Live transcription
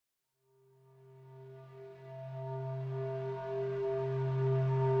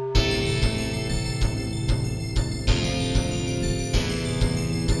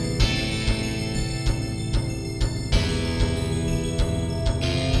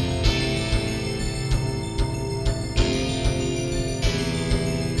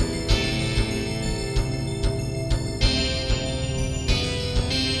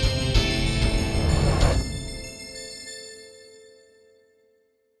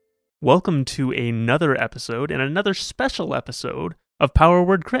Welcome to another episode and another special episode of Power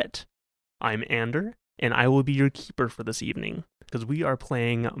Word Crit. I'm Ander, and I will be your keeper for this evening, because we are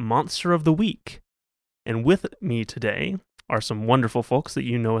playing Monster of the Week. And with me today are some wonderful folks that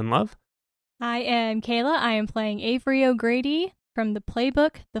you know and love. I am Kayla. I am playing Avery O'Grady from the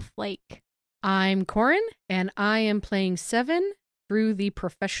playbook The Flake. I'm Corin, and I am playing Seven through the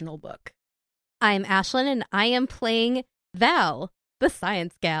professional book. I'm Ashlyn, and I am playing Val, the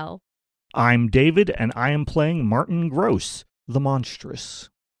science gal. I'm David, and I am playing Martin Gross, the monstrous.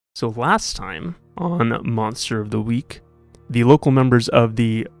 So last time on Monster of the Week, the local members of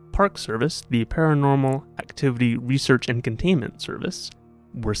the PARCS service, the Paranormal Activity Research and Containment Service,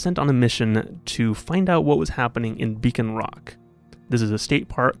 were sent on a mission to find out what was happening in Beacon Rock. This is a state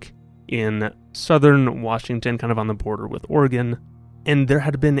park in southern Washington, kind of on the border with Oregon, and there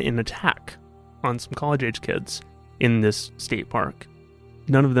had been an attack on some college-age kids in this state park.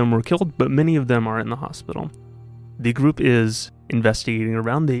 None of them were killed, but many of them are in the hospital. The group is investigating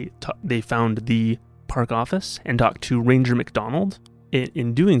around. They found the park office and talked to Ranger McDonald.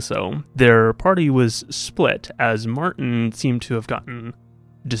 In doing so, their party was split as Martin seemed to have gotten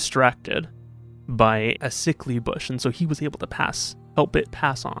distracted by a sickly bush, and so he was able to help it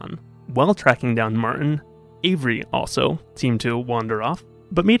pass on. While tracking down Martin, Avery also seemed to wander off,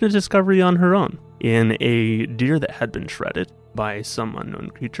 but made a discovery on her own in a deer that had been shredded by some unknown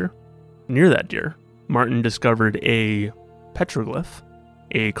creature. Near that deer, Martin discovered a petroglyph,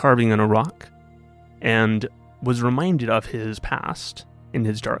 a carving in a rock, and was reminded of his past, in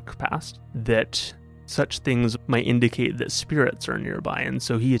his dark past, that such things might indicate that spirits are nearby, and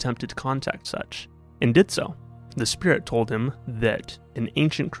so he attempted to contact such, and did so. The spirit told him that an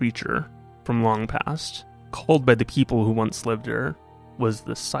ancient creature from long past, called by the people who once lived there, was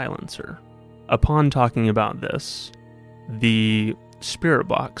the Silencer. Upon talking about this, the spirit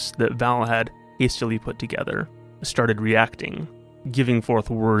box that Val had hastily put together started reacting, giving forth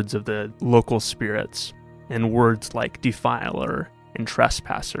words of the local spirits, and words like defiler and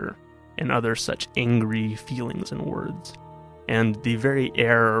trespasser, and other such angry feelings and words. And the very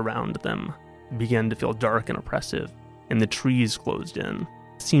air around them began to feel dark and oppressive, and the trees closed in.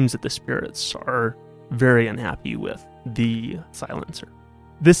 It seems that the spirits are very unhappy with the Silencer.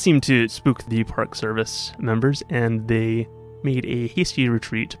 This seemed to spook the Park Service members, and they made a hasty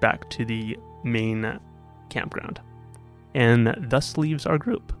retreat back to the main campground. And thus leaves our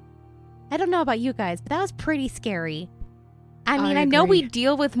group. I don't know about you guys, but that was pretty scary. I I know we agree.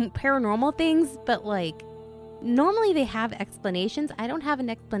 deal with paranormal things, but normally they have explanations. I don't have an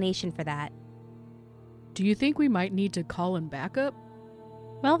explanation for that. Do you think we might need to call in backup?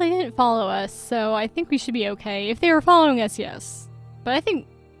 Well, they didn't follow us, so I think we should be okay. If they were following us, yes. But I think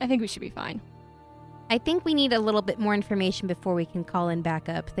we should be fine. I think we need a little bit more information before we can call in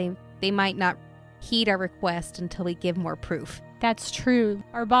backup. They might not heed our request until we give more proof. That's true.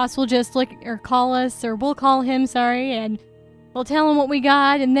 Our boss will just look or call us, or we'll call him, and we'll tell him what we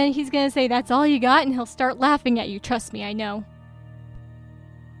got, and then he's going to say, "That's all you got," and he'll start laughing at you. Trust me, I know.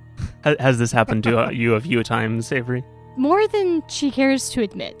 Has this happened to you a few times, Avery? More than she cares to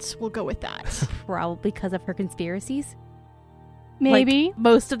admit. We'll go with that. Probably because of her conspiracies. Maybe. Like,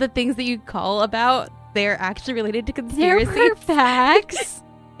 most of the things that you call about, they're actually related to There conspiracies. were facts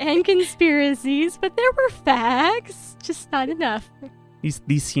and conspiracies, but there were facts. Just not enough.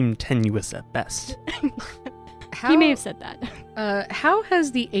 These seem tenuous at best. He may have said that. How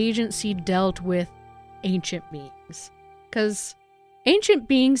has the agency dealt with ancient beings? Because ancient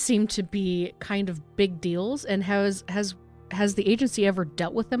beings seem to be kind of big deals, and has the agency ever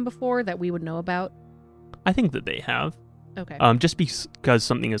dealt with them before that we would know about? I think that they have. Okay. Just because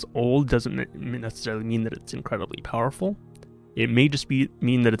something is old doesn't necessarily mean that it's incredibly powerful. It may just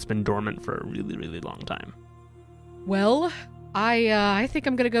mean that it's been dormant for a really, really long time. Well, I think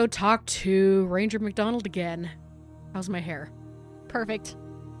I'm gonna go talk to Ranger McDonald again. How's my hair? Perfect.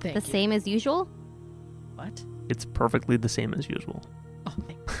 Thank The you. same as usual? What? It's perfectly the same as usual. Oh,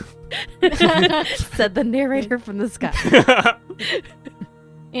 thank Said the narrator from the sky.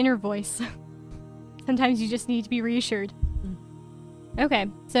 Inner voice. Sometimes you just need to be reassured. Okay,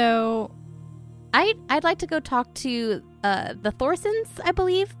 so I'd like to go talk to the Thorsons, I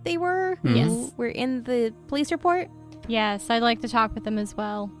believe they were. Mhm. Yes. We're in the police report. yes, I'd like to talk with them as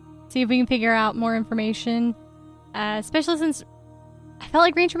well. See if we can figure out more information. Especially since I felt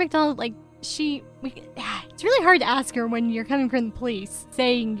like Ranger McDonald, it's really hard to ask her when you're coming from the police,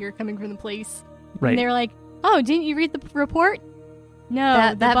 saying you're coming from the police. Right. And they're like, "Oh, didn't you read the report?" No,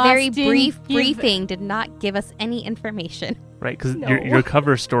 that the that boss very didn't brief give- briefing did not give us any information. Right, because No. your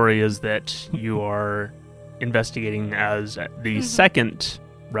cover story is that you are investigating as the second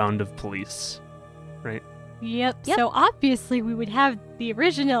round of police, right? Yep. Yep. So obviously we would have the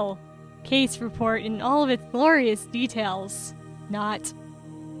original case report in all of its glorious details. Not.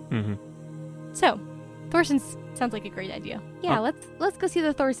 Mm-hmm. So, Thorson's sounds like a great idea. Yeah, let's go see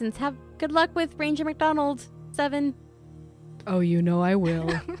the Thorsons. Have good luck with Ranger McDonald. 7. Oh, you know I will.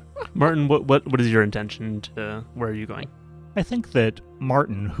 Martin, what is your intention to where are you going? I think that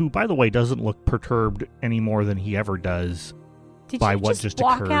Martin, who, by the way, doesn't look perturbed any more than he ever does Did by you what just just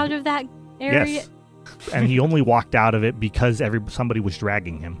walk occurred. out of that area? Yes. And he only walked out of it because somebody was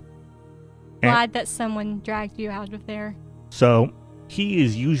dragging him. And Glad that someone dragged you out of there. so he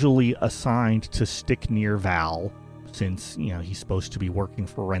is usually assigned to stick near Val, since, he's supposed to be working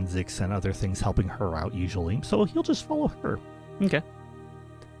forensics and other things, helping her out usually. So he'll just follow her. Okay.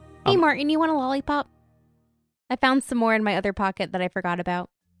 Hey, Martin, you want a lollipop? I found some more in my other pocket that I forgot about.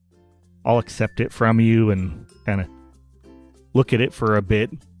 I'll accept it from you and kind of look at it for a bit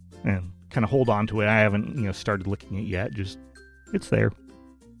and kind of hold on to it. I haven't, started licking it yet. Just, it's there.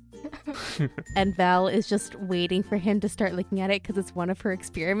 And Val is just waiting for him to start looking at it because it's one of her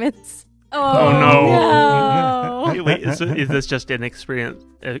experiments. Oh, no. Wait, is this just an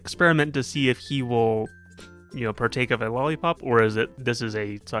experiment to see if he will, partake of a lollipop, or this is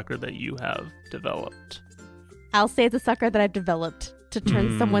a sucker that you have developed? I'll say it's a sucker that I've developed to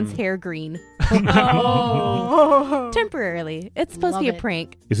turn someone's hair green. Oh. Temporarily. It's supposed to be Love a it.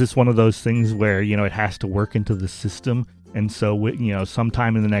 prank. Is this one of those things where, it has to work into the system? And so,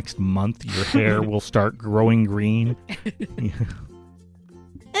 sometime in the next month, your hair will start growing green?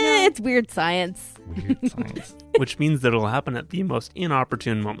 It's weird science. Weird science. Which means that it'll happen at the most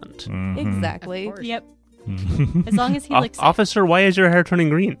inopportune moment. Mhm. Exactly. Of course. Yep. Mhm. As long as he licks it. Officer, why is your hair turning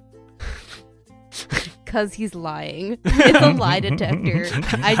green? Because he's lying. It's a lie detector.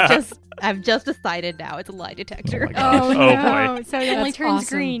 I've just decided now it's a lie detector. Oh my God. Oh, Oh, no. boy. So it only That's turns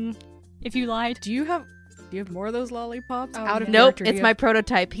awesome. green if you lied. Do you have more of those lollipops? Oh, Out of no. Nope, character? Do it's you my have-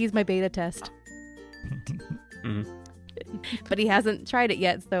 prototype. He's my beta test. Mhm. But he hasn't tried it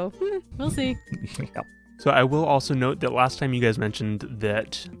yet, so We'll see. Yep. So I will also note that last time you guys mentioned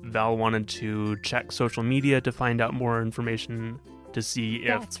that Val wanted to check social media to find out more information to see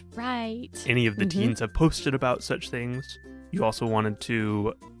if That's right. any of the Mhm. teens have posted about such things. You also wanted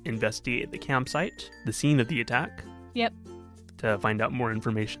to investigate the campsite, the scene of the attack. Yep. To find out more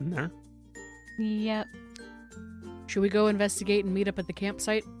information there. Yep. Should we go investigate and meet up at the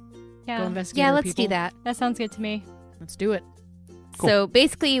campsite? Go Yeah. investigate. yeah, our let's people? do that. That sounds good to me. Let's do it. Cool. So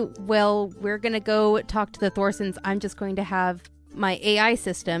basically, we're going to go talk to the Thorsons. I'm just going to have my AI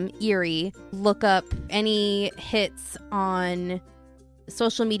system, Eerie, look up any hits on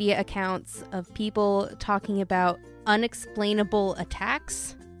social media accounts of people talking about unexplainable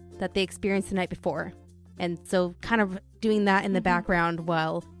attacks that they experienced the night before. And so kind of doing that in the background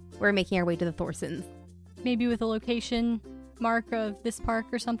while we're making our way to the Thorsons. Maybe with a location mark of this park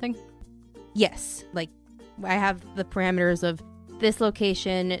or something. Yes, like I have the parameters of this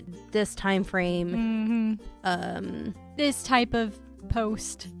location, this time frame. Mm-hmm. This type of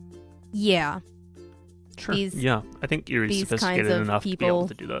post. Yeah. Sure. These- Yeah, I think Erie's these sophisticated kinds of enough to be able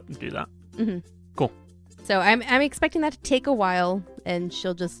people- to do that. hmm Cool. So I'm expecting that to take a while, and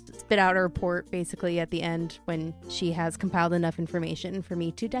she'll just spit out a report basically at the end when she has compiled enough information for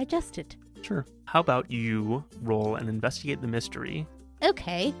me to digest it. Sure. How about you roll and investigate the mystery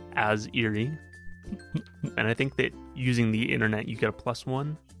Okay. as Erie? And I think that using the internet, you get a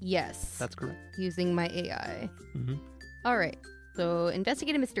 +1. Yes. That's correct. Using my AI. Mm-hmm. All right. So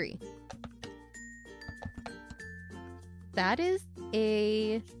investigate a mystery. That is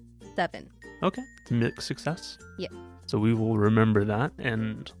a 7. Okay. It's a mixed success. Yeah. So we will remember that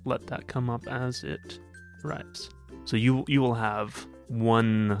and let that come up as it arrives. So you will have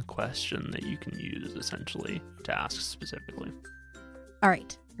one question that you can use essentially to ask specifically. All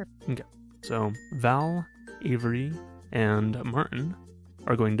right. Perfect. So Val, Avery, and Martin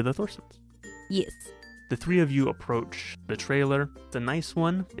are going to the Thorsons. Yes. The three of you approach the trailer. It's a nice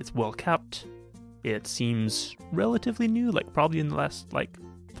one. It's well kept. It seems relatively new, like probably in the last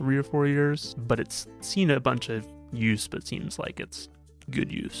 3 or 4 years, but it's seen a bunch of use, but seems like it's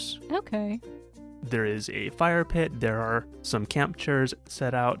good use. Okay. There is a fire pit. There are some camp chairs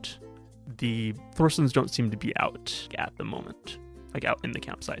set out. The Thorsons don't seem to be out at the moment, out in the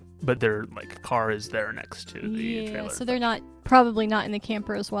campsite, but their car is there next to the Yeah, trailer. so they're probably not in the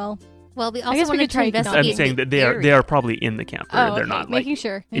camper as well. Well, we I also guess we wanted could to try investigate. I'm saying that the they area. are probably in the camper. Oh, They're okay. not Making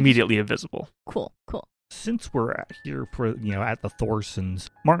sure. immediately invisible. Cool. Since we're here, at the Thorsons,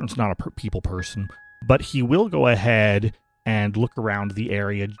 Martin's not a people person, but he will go ahead and look around the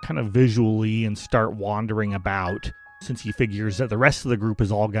area kind of visually and start wandering about since he figures that the rest of the group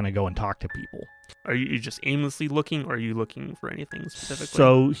is all going to go and talk to people. Are you just aimlessly looking, or are you looking for anything specifically?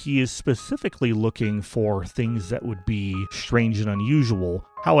 So he is specifically looking for things that would be strange and unusual.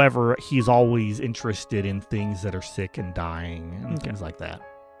 However, he's always interested in things that are sick and dying and things like that.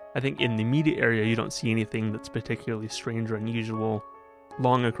 I think in the immediate area, you don't see anything that's particularly strange or unusual.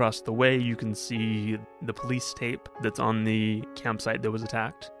 Long across the way, you can see the police tape that's on the campsite that was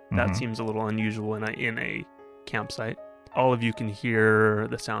attacked. That seems a little unusual in a campsite. All of you can hear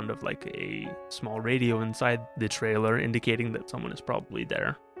the sound of like a small radio inside the trailer, indicating that someone is probably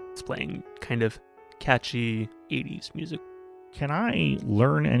there. It's playing kind of catchy 80s music. Can I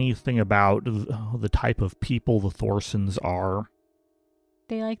learn anything about the type of people the Thorsons are?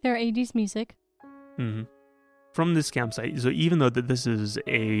 They like their 80s music. Mm-hmm. From this campsite, so even though that this is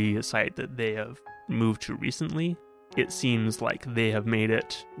a site that they have moved to recently, it seems like they have made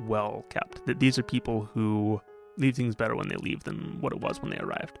it well kept. That these are people who leave things better when they leave than what it was when they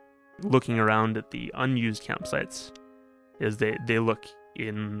arrived. Looking around at the unused campsites, is they look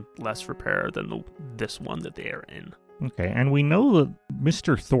in less repair than this one that they are in. Okay, and we know that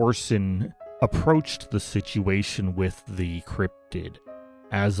Mr. Thorson approached the situation with the cryptid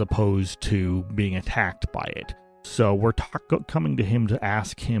as opposed to being attacked by it. So we're coming to him to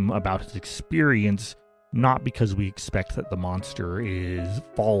ask him about his experience, not because we expect that the monster is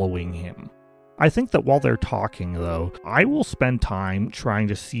following him. I think that while they're talking, though, I will spend time trying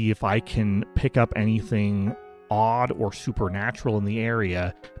to see if I can pick up anything odd or supernatural in the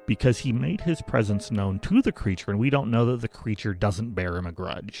area, because he made his presence known to the creature, and we don't know that the creature doesn't bear him a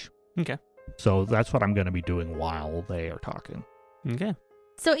grudge. Okay. So that's what I'm going to be doing while they are talking. Okay.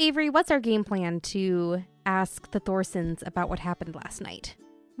 So, Avery, what's our game plan to ask the Thorsons about what happened last night?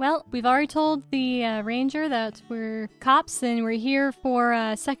 Well, we've already told the ranger that we're cops and we're here for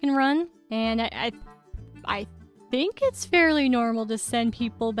a second run. And I think it's fairly normal to send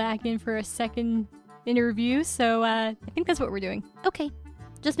people back in for a second interview. So I think that's what we're doing. Okay.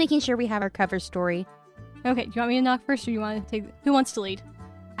 Just making sure we have our cover story. Okay, do you want me to knock first, or you want to take... Who wants to lead?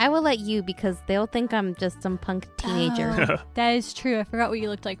 I will let you, because they'll think I'm just some punk teenager. Oh, that is true. I forgot what you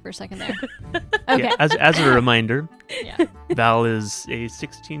looked like for a second there. Okay. Yeah, as a reminder, Yeah. Val is a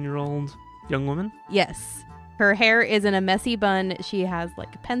 16-year-old young woman. Yes. Her hair is in a messy bun. She has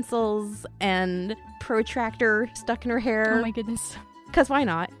like pencils and protractor stuck in her hair. Oh my goodness. Because why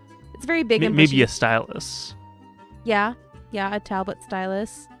not? It's very big and Maybe bushy. a stylus. Yeah, a tablet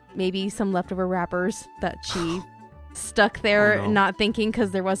stylus. Maybe some leftover wrappers that she stuck there, Oh, no. not thinking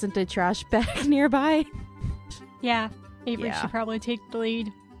because there wasn't a trash bag nearby. Yeah. Avery Yeah. should probably take the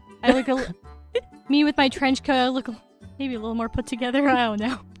lead. I look me with my trench coat, I look maybe a little more put together. I don't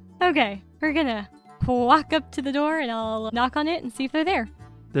know. Okay, we're gonna walk up to the door and I'll knock on it and see if they're there.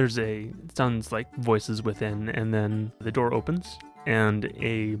 It sounds like voices within, and then the door opens, and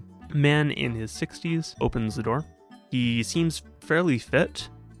a man in his 60s opens the door. He seems fairly fit.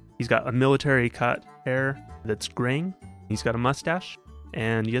 He's got a military cut hair that's graying. He's got a mustache,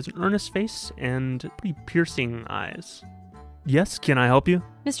 and he has an earnest face and pretty piercing eyes. Yes, can I help you?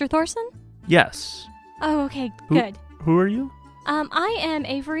 Mr. Thorson? Yes. Oh, okay, Who- good. Who are you? I am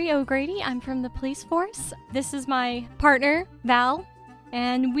Avery O'Grady. I'm from the police force. This is my partner, Val.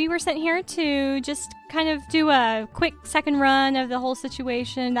 And we were sent here to just kind of do a quick second run of the whole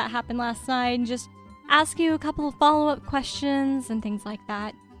situation that happened last night and just ask you a couple of follow-up questions and things like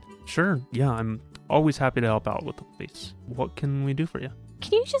that. Sure, yeah, I'm always happy to help out with the police. What can we do for you?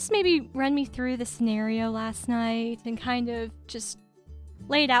 Can you just maybe run me through the scenario last night and kind of just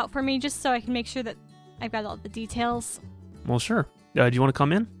lay it out for me just so I can make sure that I've got all the details? Well, sure. Do you want to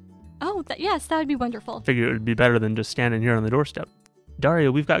come in? Oh, yes, that would be wonderful. Figure it would be better than just standing here on the doorstep.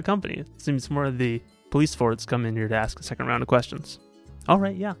 Daria, we've got company. It seems more of the police force come in here to ask a second round of questions. All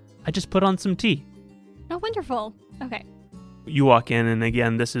right, yeah. I just put on some tea. Oh, wonderful. Okay. You walk in, and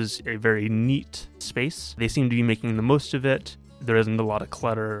again, this is a very neat space. They seem to be making the most of it. There isn't a lot of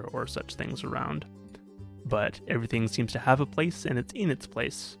clutter or such things around. But everything seems to have a place, and it's in its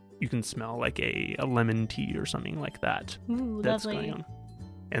place. You can smell like a lemon tea or something like that. Ooh, That's lovely. going on.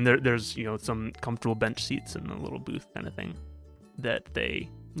 And there's some comfortable bench seats in a little booth kind of thing that they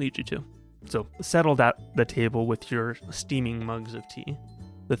lead you to. So settled at the table with your steaming mugs of tea,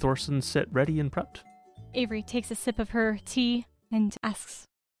 the Thorsons sit ready and prepped. Avery takes a sip of her tea and asks,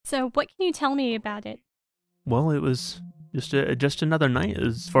 "So, what can you tell me about it?" Well, it was just another night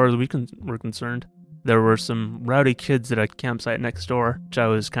as far as were concerned. There were some rowdy kids at a campsite next door, which I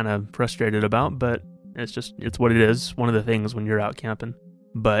was kind of frustrated about, but it's what it is, one of the things when you're out camping.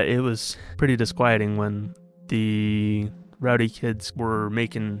 But it was pretty disquieting when the rowdy kids were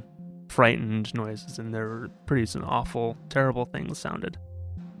making frightened noises, and there were pretty some awful, terrible things sounded.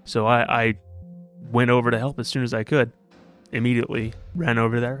 So I went over to help as soon as I could. Immediately ran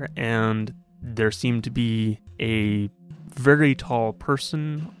over there, and there seemed to be a very tall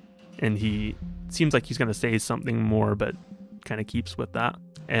person, and he seems like he's going to say something more, but kind of keeps with that.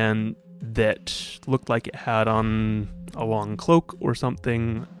 And that looked like it had on a long cloak or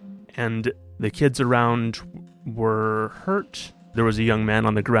something, and the kids around were hurt. There was a young man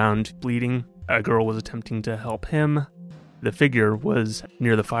on the ground bleeding. A girl was attempting to help him. The figure was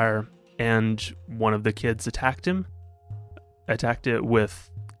near the fire, and one of the kids attacked it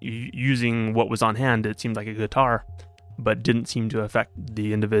with using what was on hand. It seemed like a guitar, but didn't seem to affect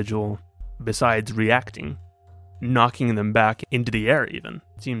the individual besides reacting, knocking them back into the air even.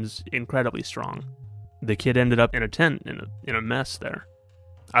 Seems incredibly strong. The kid ended up in a tent in a mess there.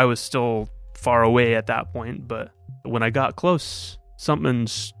 I was still far away at that point, but when I got close, something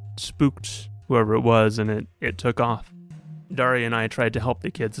spooked whoever it was, and it took off. Daria and I tried to help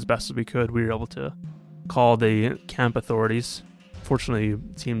the kids as best as we could. We were able to call the camp authorities. Fortunately,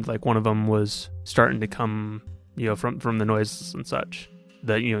 it seemed like one of them was starting to come, from the noises and such.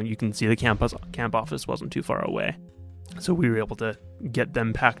 That, you can see the camp office wasn't too far away. So we were able to get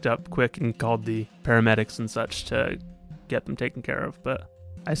them packed up quick and called the paramedics and such to get them taken care of. But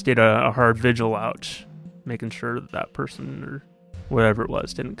I stayed a hard vigil out, making sure that person or whatever it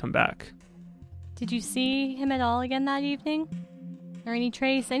was didn't come back. Did you see him at all again that evening? Or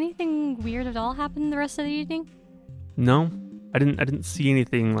anything weird at all happen the rest of the evening? No, I didn't see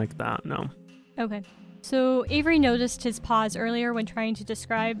anything like that, no. Okay. So Avery noticed his pause earlier when trying to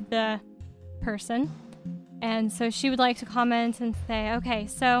describe the person. And so she would like to comment and say, okay,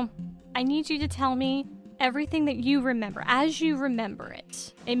 so I need you to tell me everything that you remember, as you remember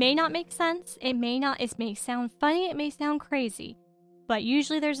it. It may not make sense. It may sound funny. It may sound crazy. But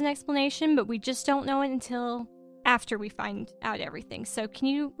usually there's an explanation, but we just don't know it until after we find out everything. So can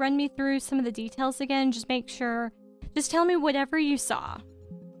you run me through some of the details again? Just tell me whatever you saw.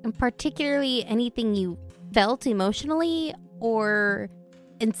 And particularly anything you felt emotionally or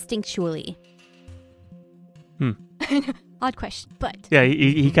instinctually. Odd question, but... Yeah,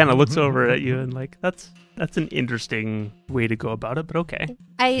 he kind of looks over at you and like, that's an interesting way to go about it, but okay.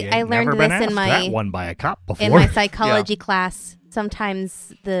 I learned this in that one by a cop before. in my psychology class.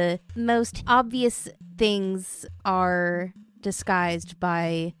 Sometimes the most obvious things are disguised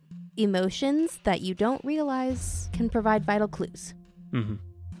by emotions that you don't realize can provide vital clues. Mm-hmm.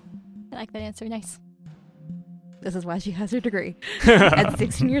 I like that answer. Nice. This is why she has her degree at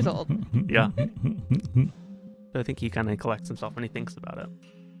 16 years old. Yeah. I think he kind of collects himself when he thinks about it.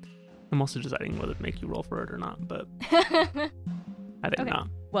 I'm also deciding whether to make you roll for it or not, but I think not.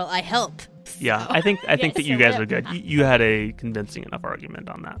 Well, I helped. Yeah, I think that you guys are good. You had a convincing enough argument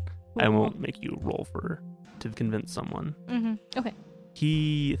on that. I won't make you roll to convince someone. Mm-hmm. Okay.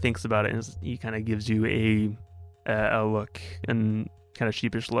 He thinks about it and he kind of gives you a look, and kind of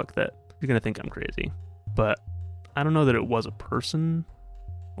sheepish look that you're gonna think I'm crazy, but I don't know that it was a person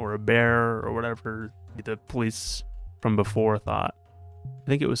or a bear or whatever the police from before thought. I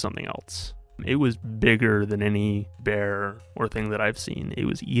think it was something else. It was bigger than any bear or thing that I've seen. It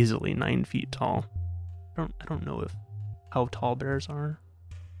was easily 9 feet tall. I don't know how tall bears are.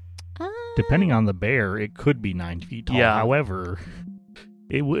 Depending on the bear, it could be 9 feet tall. Yeah. However,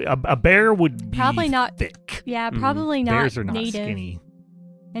 a bear would be Probably not thick. Yeah, probably not Bears are not native. skinny.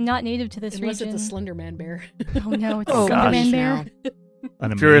 And not native to this Unless region. it's a Slender Man bear. Oh no, it's Oh, a gosh. Slenderman bear.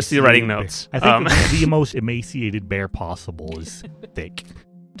 An Furiously writing emaciated notes. bear. I think the most emaciated bear possible is thick.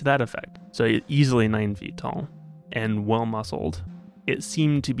 To that effect. So easily 9 feet tall and well muscled. It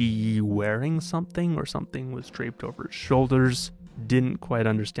seemed to be wearing something, or something was draped over its shoulders. Didn't quite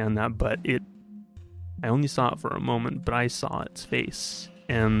understand that, but I only saw it for a moment, but I saw its face,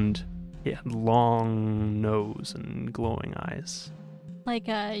 and it had long nose and glowing eyes. Like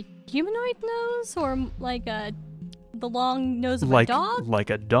a humanoid nose, or like the long nose of Like a dog? like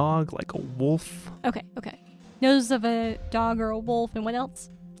a dog, like a wolf. Okay. Nose of a dog or a wolf, and what else?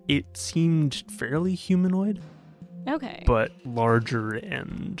 It seemed fairly humanoid, Okay. but larger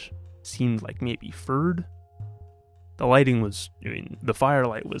and seemed like maybe furred. The lighting the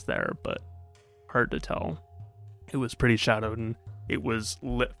firelight was there, but hard to tell. It was pretty shadowed, and it was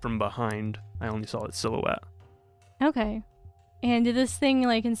lit from behind. I only saw its silhouette. Okay. And did this thing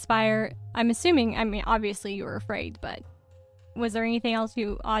inspire? I'm assuming. I mean, obviously you were afraid, but was there anything else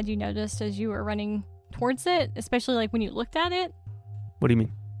odd you noticed as you were running towards it, especially when you looked at it? What do you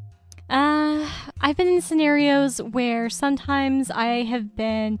mean? I've been in scenarios where sometimes I have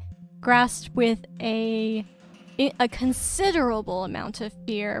been grasped with a a considerable amount of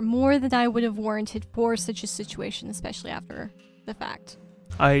fear, more than I would have warranted for such a situation, especially after the fact.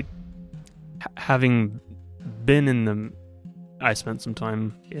 Having been in the... I spent some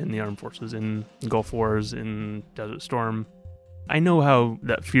time in the armed forces, in Gulf Wars, in Desert Storm. I know how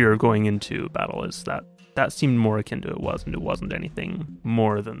that fear going into battle is. That seemed more akin to it was, and it wasn't anything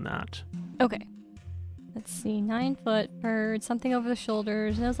more than that. Okay. Let's see. 9 foot, furred, something over the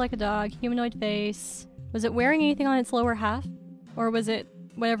shoulders, nose like a dog, humanoid face. Was it wearing anything on its lower half? Or was it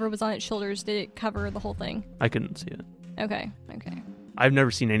whatever was on its shoulders? Did it cover the whole thing? I couldn't see it. Okay. I've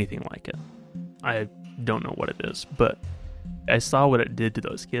never seen anything like it. I don't know what it is, but I saw what it did to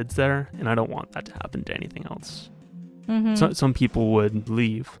those kids there, and I don't want that to happen to anything else. Mm-hmm. So, some people would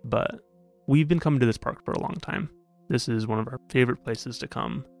leave, but we've been coming to this park for a long time. This is one of our favorite places to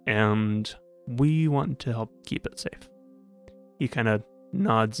come, and we want to help keep it safe. He kind of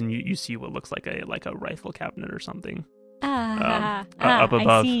nods, and you see what looks like a rifle cabinet or something. Up above.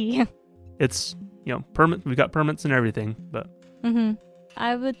 I see. It's, permit. We've got permits and everything, but... Mm-hmm.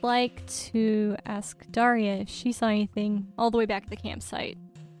 I would like to ask Daria if she saw anything all the way back at the campsite.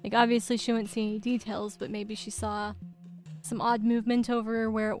 Like, obviously she wouldn't see any details, but maybe she saw some odd movement over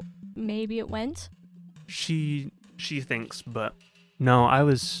where maybe it went. She thinks, but no, I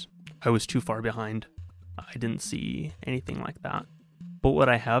was too far behind. I didn't see anything like that. But what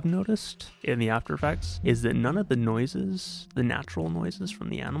I have noticed in the after effects is that none of the noises, the natural noises from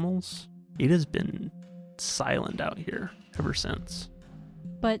the animals, it has been silent out here ever since.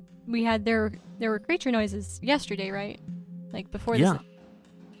 But there were creature noises yesterday, right? Like before this. Yeah.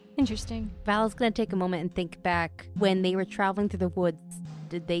 Interesting. Val's gonna take a moment and think back. When they were traveling through the woods,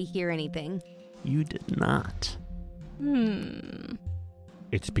 did they hear anything? You did not.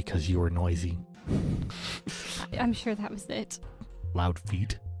 It's because you were noisy. I'm sure that was it. Loud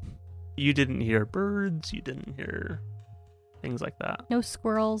feet. You didn't hear birds, you didn't hear things like that. No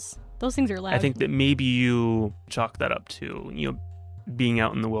squirrels. Those things are loud. I think that maybe you chalk that up to, being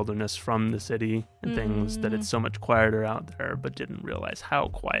out in the wilderness from the city and things, that it's so much quieter out there, but didn't realize how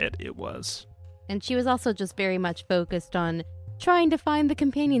quiet it was. And she was also just very much focused on trying to find the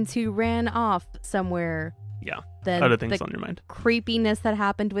companions who ran off somewhere. Yeah, The other things on your mind. creepiness that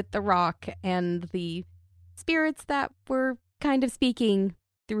happened with the rock and the spirits that were kind of speaking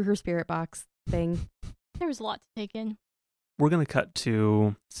through her spirit box thing. there was a lot to take in. We're going to cut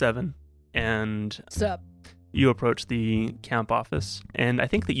to 7, and What's up? you approach the camp office, and I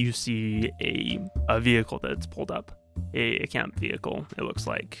think that you see a vehicle that's pulled up, a camp vehicle. It looks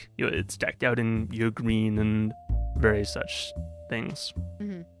like it's decked out in green and various such things,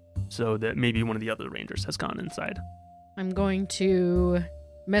 Mm-hmm. so that maybe one of the other rangers has gone inside. I'm going to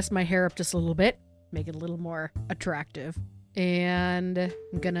mess my hair up just a little bit, make it a little more attractive. And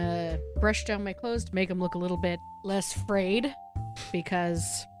I'm gonna brush down my clothes to make them look a little bit less frayed,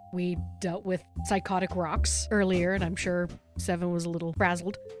 because we dealt with psychotic rocks earlier, and I'm sure Seven was a little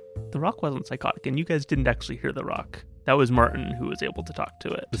frazzled. The rock wasn't psychotic, and you guys didn't actually hear the rock. That was Martin who was able to talk to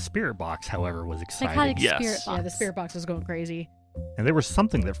it. The spirit box, however, was excited. Psychotic Yes. spirit box. Yeah, the spirit box was going crazy. And there was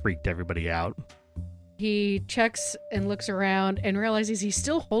something that freaked everybody out. He checks and looks around and realizes he's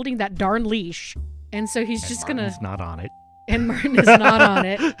still holding that darn leash. And so he's And just Martin's gonna... not on it. And Martin is not on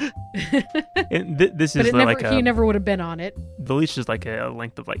it. And this But is he never would have been on it. the leash is like a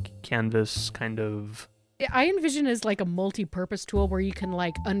length of canvas kind of. I envision it as like a multi-purpose tool where you can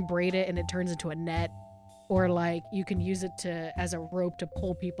like unbraid it and it turns into a net, or like you can use it as a rope to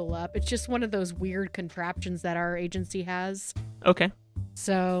pull people up. It's just one of those weird contraptions that our agency has. Okay,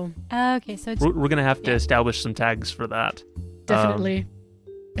 So Okay, so it's we're gonna have to establish some tags for that. definitely,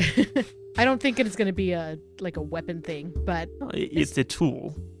 I don't think it's going to be a weapon thing, but It's a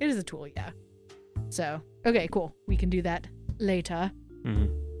tool. it is a tool, yeah. So okay, cool. We can do that later. Mhm.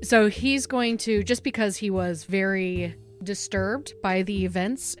 So he's going to, just because he was very disturbed by the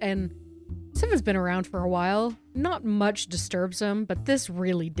events, and Seven's been around for a while, not much disturbs him, but this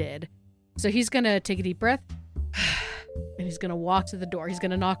really did. So he's going to take a deep breath, and he's going to walk to the door. He's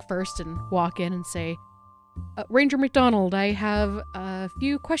going to knock first and walk in and say, Ranger McDonald, I have a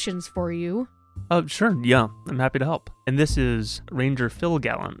few questions for you. Sure, yeah, I'm happy to help. And this is Ranger Phil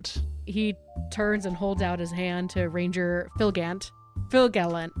Gallant. He turns and holds out his hand to Ranger Phil Gallant. Phil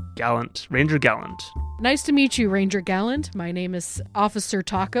Gallant. Gallant. Ranger Gallant. Nice to meet you, Ranger Gallant. My name is Officer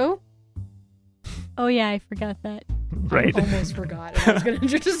Taco. Oh yeah, I forgot that. Right. I almost forgot. And I was going to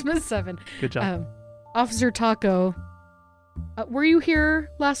introduce Miss Seven. Good job. Officer Taco, were you here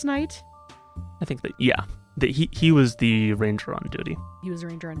last night? I think that, yeah, that he was the ranger on duty. He was a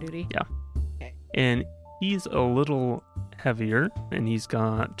ranger on duty. And he's a little heavier, and he's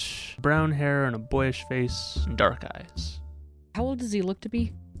got brown hair and a boyish face and dark eyes. How old does he look to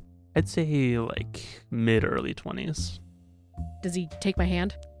be? I'd say like mid-early 20s. Does he take my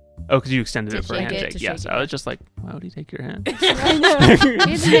hand? Oh, because you extended it To for a shake it, handshake. to Yes, shake I it. was just like, why would he take your hand? I know.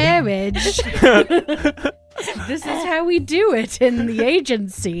 It's marriage. This is how we do it in the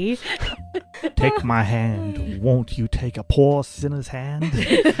agency. Take my hand. Won't you take a poor sinner's hand?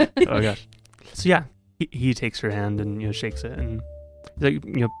 Oh gosh. So yeah, he takes her hand and shakes it, and he's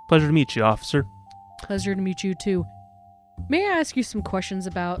like, pleasure to meet you, officer. Pleasure to meet you too. May I ask you some questions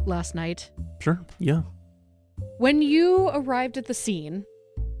about last night? Sure. Yeah. When you arrived at the scene,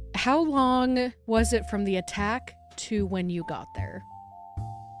 how long was it from the attack to when you got there?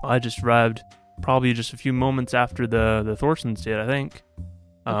 I just arrived probably just a few moments after the Thorsons did, I think.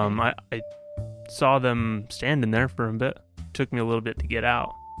 I saw them standing there for a bit. Took me a little bit to get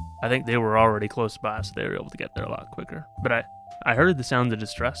out. I think they were already close by, so they were able to get there a lot quicker. But I heard the sounds of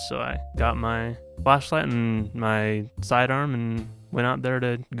distress, so I got my flashlight and my sidearm and went out there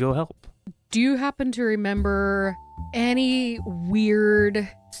to go help. Do you happen to remember any weird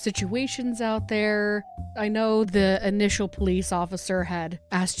situations out there? I know the initial police officer had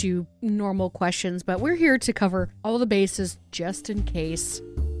asked you normal questions, but we're here to cover all the bases just in case.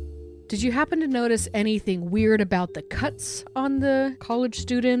 Did you happen to notice anything weird about the cuts on the college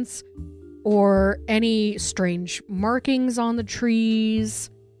students? Or any strange markings on the trees?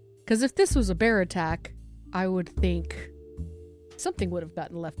 Because if this was a bear attack, I would think something would have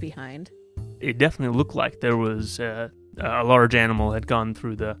gotten left behind. It definitely looked like there was a large animal had gone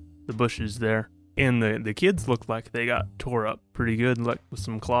through the bushes there. And the kids looked like they got tore up pretty good, like with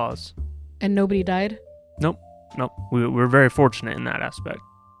some claws. And nobody died? Nope. We're very fortunate in that aspect.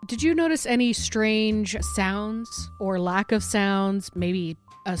 Did you notice any strange sounds or lack of sounds? Maybe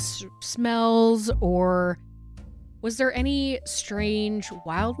smells, or was there any strange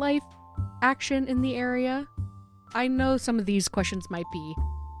wildlife action in the area? I know some of these questions might be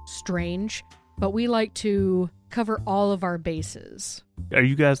strange, but we like to cover all of our bases. Are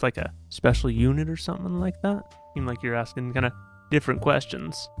you guys like a special unit or something like that? Seem like you're asking kind of different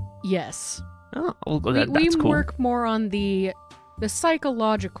questions. Yes. Oh, well, We that's cool. work more on the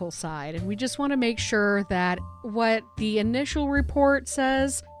psychological side, and we just want to make sure that what the initial report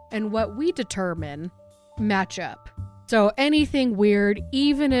says and what we determine match up. So anything weird,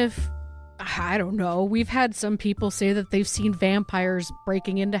 even if, I don't know, we've had some people say that they've seen vampires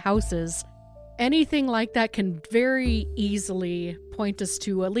breaking into houses. Anything like that can very easily point us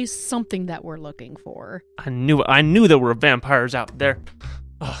to at least something that we're looking for. I knew there were vampires out there.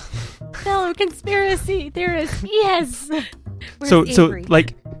 Ugh. Fellow conspiracy theorist, yes! So Avery?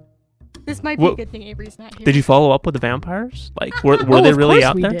 like, This might be a What- good thing Avery's not here. did you follow up with the vampires? Like, were Oh, they of really course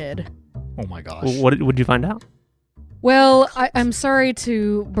out we there? did. Oh my gosh. Well, what did you find out? Well, I'm sorry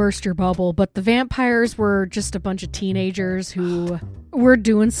to burst your bubble, but the vampires were just a bunch of teenagers who were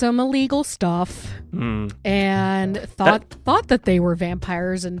doing some illegal stuff and thought that they were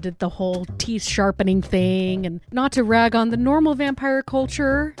vampires and did the whole teeth sharpening thing. And not to rag on the normal vampire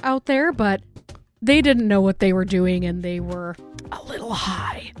culture out there, but they didn't know what they were doing and they were a little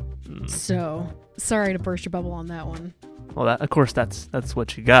high. So, sorry to burst your bubble on that one. Well, of course, that's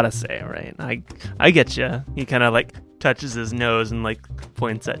what you gotta say, right? I get you. He kind of like touches his nose and like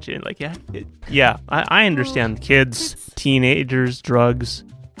points at you, and like, yeah. I understand. Kids, teenagers, drugs.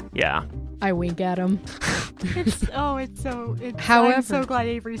 Yeah. I wink at him. I'm However- so glad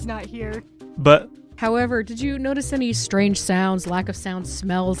Avery's not here. But However, did you notice any strange sounds, lack of sound,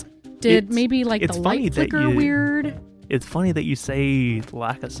 smells? Did It's- maybe like it's the funny light that flicker you- weird? it's funny that you say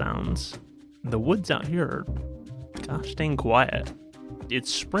lack of sounds. The woods out here are, gosh dang quiet.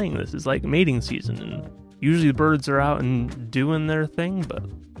 It's spring. This is like mating season, and usually the birds are out and doing their thing, but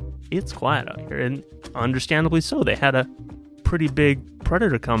it's quiet out here, and understandably so. They had a pretty big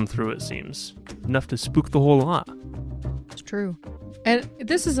predator come through, it seems. Enough to spook the whole lot. It's true. And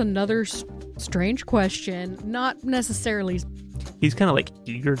this is another strange question, not necessarily. He's kind of like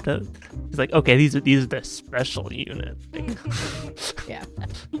eager to. He's like, okay, these are the special unit. Yeah.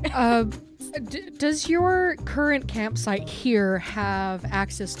 Does your current campsite here have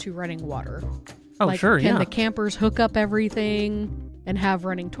access to running water? Oh, like, sure, can yeah. the campers hook up everything and have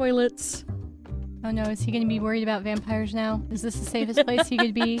running toilets? Oh no, is he going to be worried about vampires now? Is this the safest place he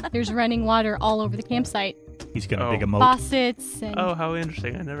could be? There's running water all over the campsite. He's gonna Oh. dig a moat. Faucets and... Oh, how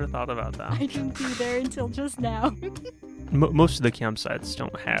interesting. I never thought about that. I didn't be there until just now. Most of the campsites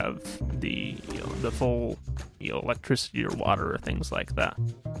don't have the full electricity or water or things like that.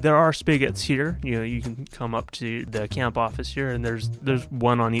 There are spigots here. You can come up to the camp office here, and there's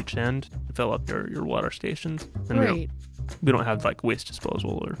one on each end to fill up your water stations. And Great. We don't have like waste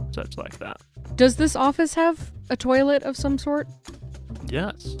disposal or such like that. Does this office have a toilet of some sort?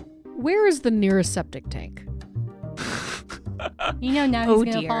 Yes. Where is the nearest septic tank? You know now Oh,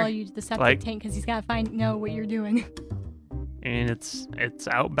 he's gonna dear. follow you to the septic Like- tank because he's gotta know what you're doing. And it's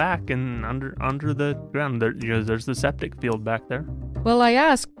out back and under the ground. There's the septic field back there. Well, I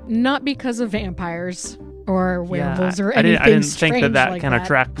ask not because of vampires or werewolves or I anything didn't strange think that like kind of that.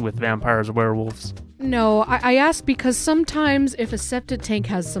 tracked with vampires or werewolves. No, I ask because sometimes if a septic tank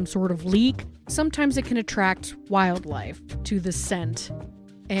has some sort of leak, sometimes it can attract wildlife to the scent.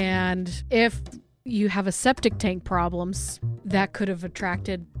 And if you have a septic tank problems, that could have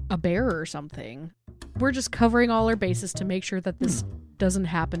attracted a bear or something. We're just covering all our bases to make sure that this doesn't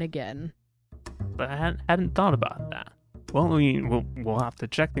happen again. But I hadn't thought about that. Well, we'll have to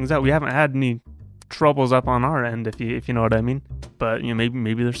check things out. We haven't had any troubles up on our end, if you know what I mean. But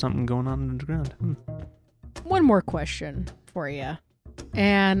maybe there's something going on underground. One more question for you.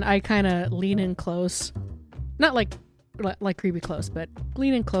 And I kind of lean in close. Not like creepy close, but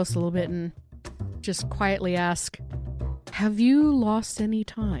lean in close a little bit and just quietly ask, have you lost any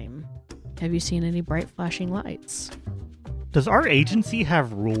time? Have you seen any bright flashing lights? Does our agency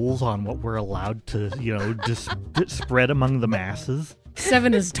have rules on what we're allowed to, just spread among the masses?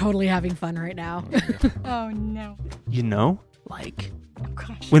 7 is totally having fun right now. Oh no. Like Oh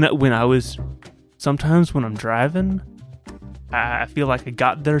gosh. when I was sometimes when I'm driving, I feel like I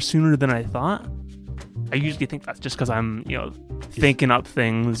got there sooner than I thought. I usually think that's just because I'm thinking up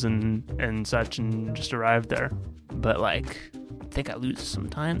things and such and just arrived there. But like, I think I lose some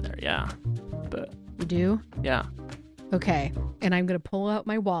time there. Yeah, but You do? yeah. Okay. And I'm going to pull out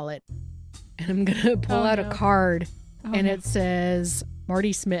my wallet. And I'm going to pull Oh, out no. a card. Oh, And no. it says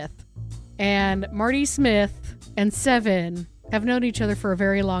Marty Smith. And Marty Smith and 7 have known each other for a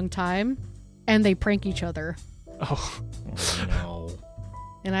very long time. And they prank each other. Oh, Oh, no.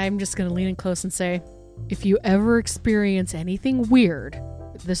 And I'm just going to lean in close and say, if you ever experience anything weird,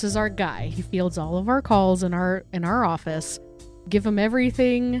 this is our guy. He fields all of our calls in our office. Give him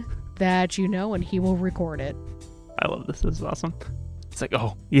everything that you know and he will record it. I love this. This is awesome. It's like,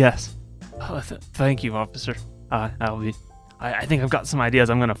 oh yes, thank you, officer. I'll be. I think I've got some ideas.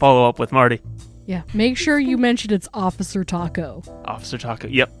 I'm gonna follow up with Marty. Yeah, make sure you mention it's Officer Taco. Officer Taco.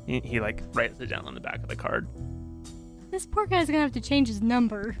 Yep. He like writes it down on the back of the card. This poor guy's gonna have to change his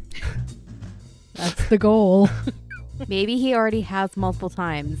number. That's the goal. Maybe he already has multiple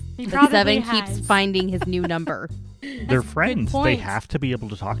times. He But probably 7 has. keeps finding his new number. They're a good friends. They point. have to be able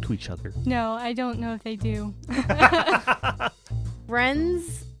to talk to each other. No, I don't know if they do.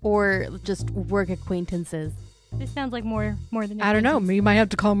 Friends or just work acquaintances? This sounds like more than. I don't know. We might have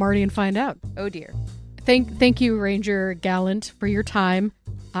to call Marty and find out. Oh dear. Thank you, Ranger Gallant, for your time.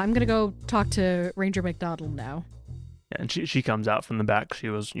 I'm gonna go talk to Ranger McDonald now. Yeah, and she comes out from the back. She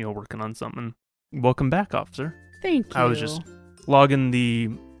was working on something. Welcome back, officer. Thank you. I was just logging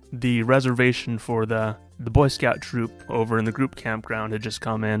the reservation for the Boy Scout troop over in the group campground had just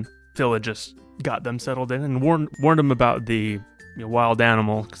come in. Phil had just got them settled in and warned them about the wild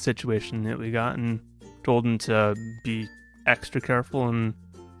animal situation that we got and told them to be extra careful and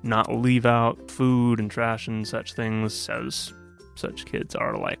not leave out food and trash and such things as such kids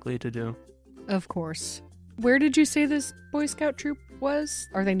are likely to do. Of course. Where did you say this Boy Scout troop was?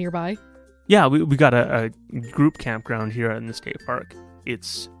 Are they nearby? Yeah, we got a group campground here in the state park.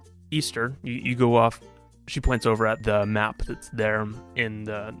 It's Eastern. You go off. She points over at the map that's there in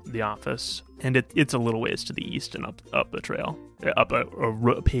the office, and it's a little ways to the east and up the trail, up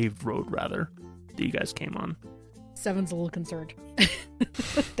a paved road rather that you guys came on. 7's a little concerned.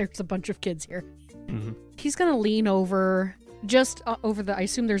 There's a bunch of kids here. Mm-hmm. He's gonna lean over, just over the. I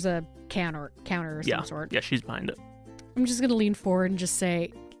assume there's a counter of some sort. Yeah, she's behind it. I'm just gonna lean forward and just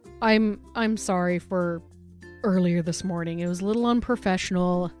say, I'm sorry for earlier this morning. It was a little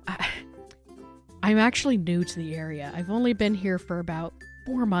unprofessional. I'm actually new to the area. I've only been here for about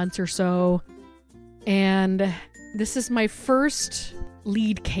 4 months or so, and this is my first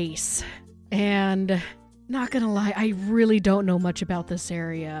lead case. And not gonna lie, I really don't know much about this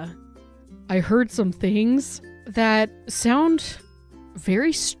area. I heard some things that sound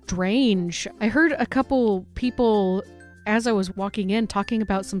very strange. I heard a couple people as I was walking in talking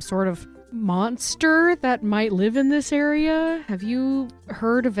about some sort of monster that might live in this area. Have you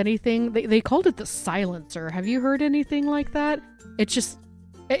heard of anything? They called it the Silencer. Have you heard anything like that?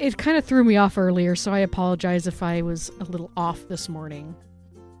 It kind of threw me off earlier, so I apologize if I was a little off this morning.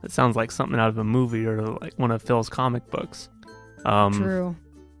 It sounds like something out of a movie or like one of Phil's comic books. True.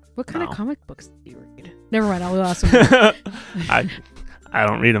 What kind no. of comic books do you read? Never mind, I'll ask him. I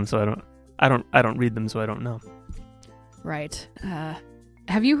don't read them, so I don't read them, so I don't know. Right.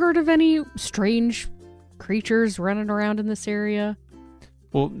 Have you heard of any strange creatures running around in this area?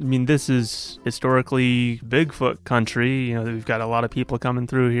 Well, I mean, this is historically Bigfoot country. You know, we've got a lot of people coming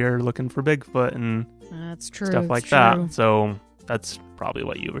through here looking for Bigfoot and That's true. stuff like that. So that's probably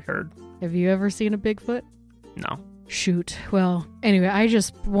what you've heard. Have you ever seen a Bigfoot? No. Shoot. Well, anyway, I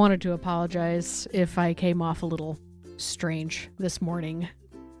just wanted to apologize if I came off a little strange this morning.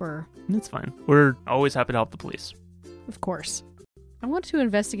 That's fine. We're always happy to help the police. Of course. I want to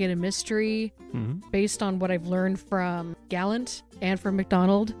investigate a mystery based on what I've learned from Gallant and from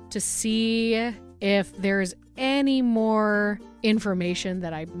McDonald to see if there's any more information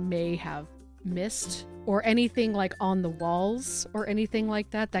that I may have missed or anything like on the walls or anything like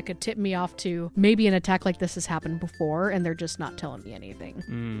that that could tip me off to maybe an attack like this has happened before and they're just not telling me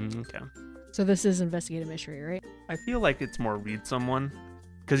anything. Okay. So this is investigate a mystery, right? I feel like it's more read someone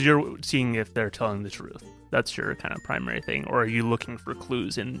because you're seeing if they're telling the truth. That's your kind of primary thing. Or are you looking for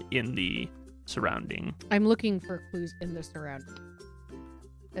clues in the surrounding? I'm looking for clues in the surrounding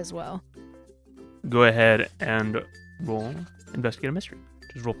as well. Go ahead and roll investigate a mystery.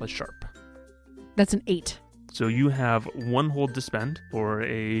 Just roll plus sharp. That's an 8. So you have one hold to spend for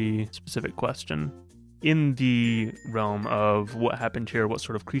a specific question. In the realm of what happened here, what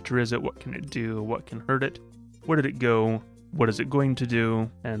sort of creature is it, what can it do, what can hurt it, where did it go, what is it going to do,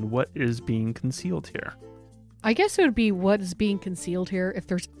 and what is being concealed here? I guess it would be what is being concealed here if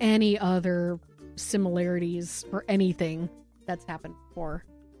there's any other similarities or anything that's happened before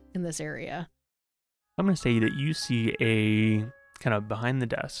in this area. I'm going to say that you see a kind of behind the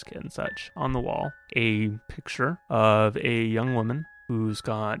desk and such on the wall, a picture of a young woman who's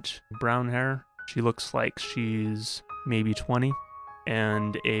got brown hair. She looks like she's maybe 20,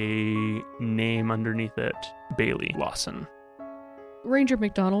 and a name underneath it, Bailey Lawson. Ranger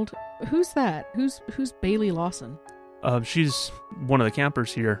McDonald, who's that? Who's Bailey Lawson? She's one of the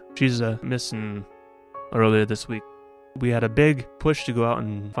campers here. She's missing earlier this week. We had a big push to go out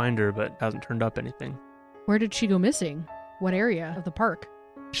and find her, but hasn't turned up anything. Where did she go missing? What area of the park?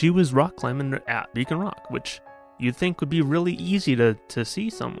 She was rock climbing at Beacon Rock, which you'd think would be really easy to see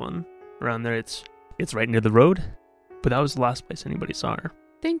someone around there. It's right near the road, but that was the last place anybody saw her.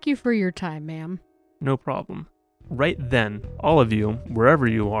 Thank you for your time, ma'am. No problem. Right then, all of you, wherever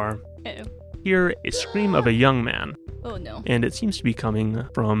you are, Uh-oh. hear a scream of a young man, Oh no. and it seems to be coming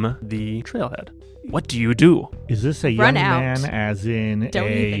from the trailhead. What do you do? Is this a Run young out. man as in Don't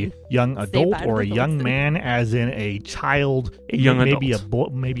a even young say adult, bad or a words. young man as in a child, A young maybe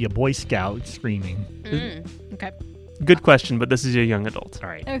adult. maybe a Boy Scout screaming? Okay. Good question, but this is a young adult. All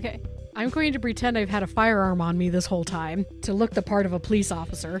right. Okay. I'm going to pretend I've had a firearm on me this whole time to look the part of a police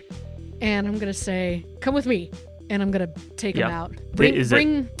officer. And I'm going to say, come with me. And I'm going to take him Yeah. out. They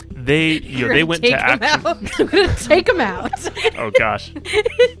You're went gonna to take him action. out? I'm going to take him out. Oh gosh.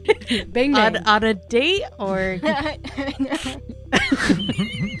 Bang, bang. on a date or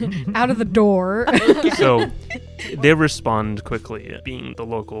Out of the door. So they respond quickly, being the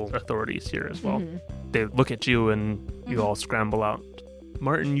local authorities here as well. Mhm. They look at you and you all scramble out.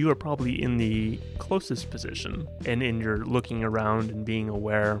 Martin, you are probably in the closest position, and in your looking around and being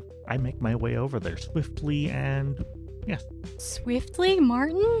aware. I make my way over there swiftly and Swiftly,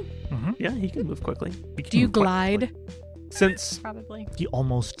 Martin? Yeah, he can move quickly. he can Do you move quite glide? quickly. Since Probably. He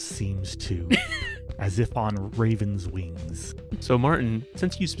almost seems to, as if on raven's wings. So, Martin,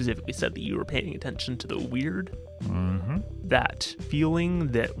 since you specifically said that you were paying attention to the weird, that feeling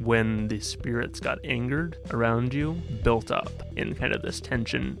that when the spirits got angered around you built up in kind of this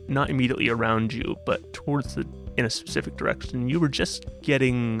tension, not immediately around you, but in a specific direction. You were just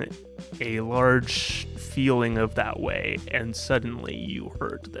getting a large feeling of that way, and suddenly you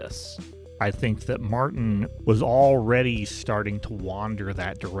heard this. I think that Martin was already starting to wander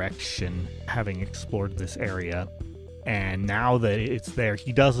that direction, having explored this area. And now that it's there,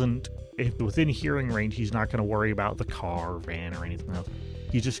 he doesn't, if within hearing range, he's not going to worry about the car or van or anything else.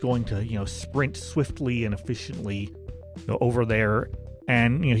 He's just going to, sprint swiftly and efficiently over there.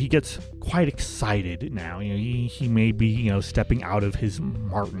 And, he gets quite excited now. He may be, stepping out of his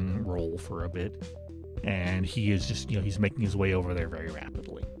Martin role for a bit. And he is just, he's making his way over there very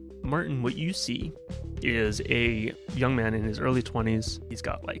rapidly. Martin, what you see is a young man in his early 20s. He's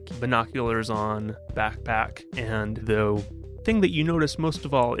got binoculars on, backpack, and the thing that you notice most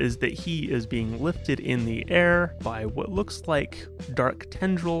of all is that he is being lifted in the air by what looks like dark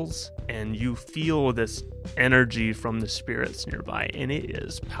tendrils, and you feel this energy from the spirits nearby, and it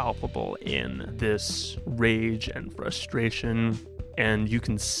is palpable in this rage and frustration. And you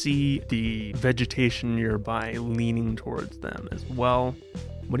can see the vegetation nearby leaning towards them as well.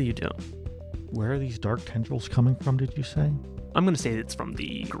 What do you do? Where are these dark tendrils coming from, did you say? I'm going to say it's from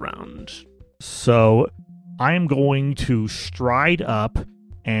the ground. So I am going to stride up,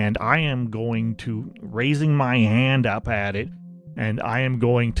 and I am going to, raising my hand up at it, and I am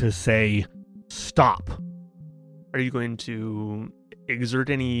going to say, stop. Are you going to exert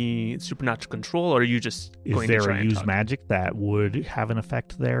any supernatural control, or are you just going to Is there try a and use talk? magic that would have an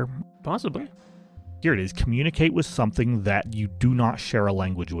effect there? Possibly. Here it is. Communicate with something that you do not share a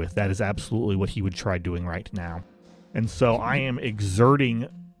language with. That is absolutely what he would try doing right now. And so I am exerting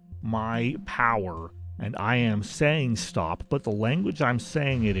my power, and I am saying stop, but the language I'm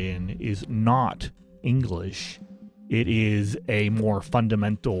saying it in is not English. It is a more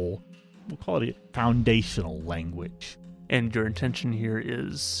fundamental, we'll call it a foundational language. And your intention here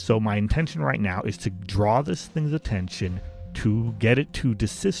is... So my intention right now is to draw this thing's attention to get it to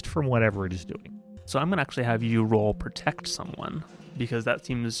desist from whatever it is doing. So I'm going to actually have you roll protect someone, because that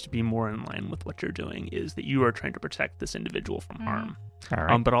seems to be more in line with what you're doing, is that you are trying to protect this individual from harm. All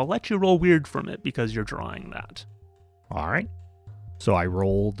right. But I'll let you roll weird from it because you're drawing that. All right. So I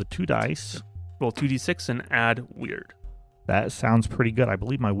roll the 2 dice. Roll 2d6 and add weird. That sounds pretty good. I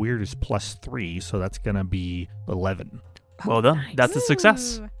believe my weird is +3, so that's going to be 11. Well done. nice. That's a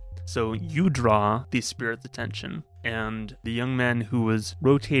success. Ooh. So you draw the spirit's attention, and the young man who was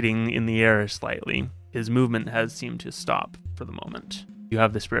rotating in the air slightly, his movement has seemed to stop for the moment. You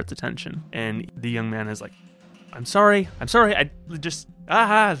have the spirit's attention, and the young man is like, I'm sorry, I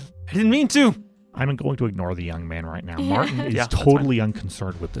didn't mean to. I'm going to ignore the young man right now. Martin is Yeah, that's totally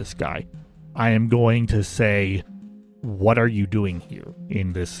unconcerned with this guy. I am going to say, what are you doing here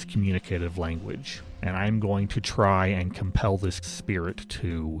in this communicative language? And I'm going to try and compel this spirit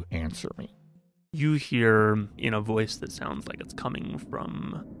to answer me. You hear in a voice that sounds like it's coming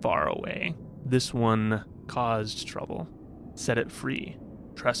from far away. This one caused trouble. Set it free.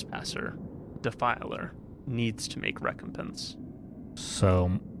 Trespasser. Defiler. Needs to make recompense.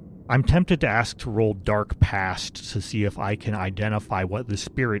 So I'm tempted to ask to roll Dark Past to see if I can identify what the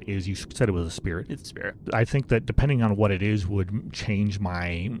spirit is. You said it was a spirit. It's spirit. I think that depending on what it is would change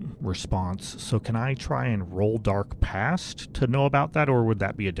my response. So can I try and roll Dark Past to know about that, or would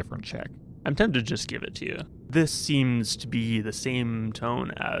that be a different check? I'm tempted to just give it to you. This seems to be the same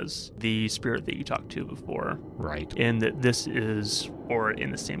tone as the spirit that you talked to before. Right. And that this is, or in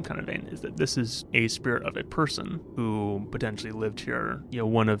the same kind of vein, is that this is a spirit of a person who potentially lived here,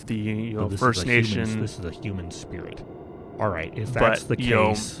 one of the So this First is a human- Nation, This is a human spirit. All right. If but that's the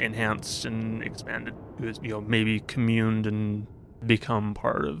case, enhanced and expanded, who is maybe communed and become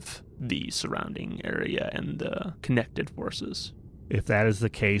part of the surrounding area and the connected forces. if that is the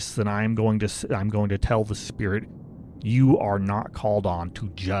case, then I'm going to tell the spirit, you are not called on to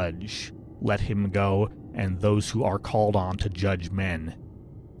judge. Let him go, and those who are called on to judge men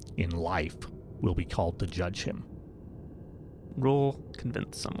in life will be called to judge him. Roll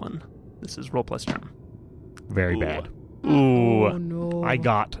convince someone. This is roll plus charm. Very Ooh. bad. Ooh. Oh no. I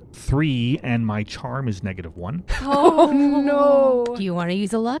got 3, and my charm is -1. Oh no. Do you want to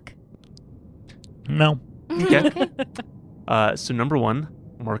use a luck? No. Okay. So number 1,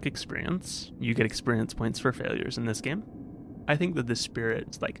 mark experience. You get experience points for failures in this game. I think that the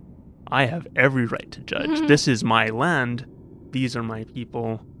spirit's like, I have every right to judge. This is my land. These are my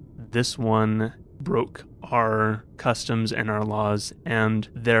people. This one broke our customs and our laws and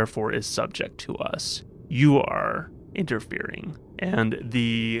therefore is subject to us. You are interfering. And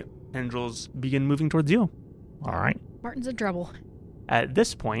the tendrils begin moving towards you. All right. Martin's in trouble. At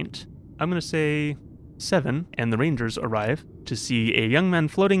this point, I'm going to say 7, and the Rangers arrive to see a young man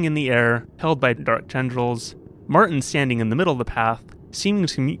floating in the air, held by dark tendrils, Martin standing in the middle of the path, seeming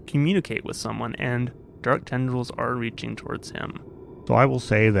to communicate with someone, and dark tendrils are reaching towards him. So I will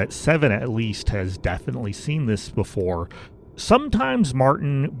say that 7 at least has definitely seen this before. Sometimes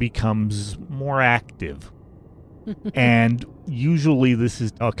Martin becomes more active. And usually this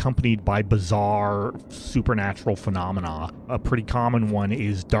is accompanied by bizarre supernatural phenomena. A pretty common one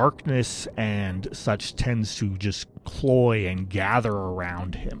is darkness and such tends to just cloy and gather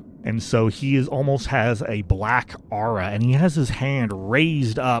around him. And so he almost has a black aura, and he has his hand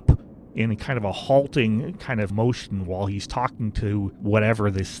raised up in kind of a halting kind of motion while he's talking to whatever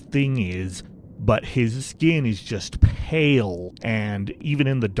this thing is. But his skin is just pale, and even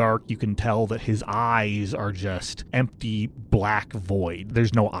in the dark, you can tell that his eyes are just empty black void.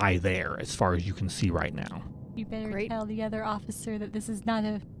 There's no eye there, as far as you can see right now. You better Great. tell the other officer that this is not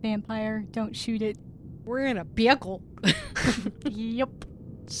a vampire. Don't shoot it. We're in a vehicle. Yep.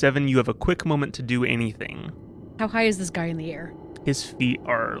 7, you have a quick moment to do anything. How high is this guy in the air? His feet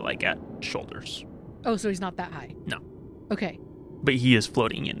are like at shoulders, Oh, so he's not that high. No. Okay. but he is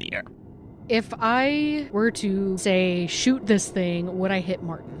floating in the air. If I were to say shoot this thing, would I hit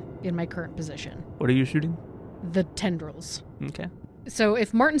Martin in my current position? What are you shooting? The tendrils. Okay. So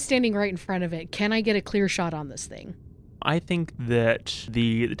if Martin's standing right in front of it, can I get a clear shot on this thing? I think that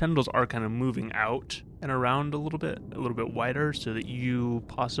the tendrils are kind of moving out and around a little bit wider so that you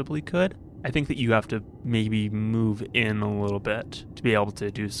possibly could. I think that you have to maybe move in a little bit to be able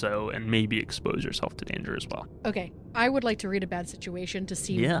to do so and maybe expose yourself to danger as well. Okay. I would like to read a bad situation to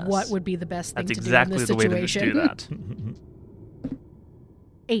see Yes. what would be the best thing That's to exactly do in the this way situation. to do that.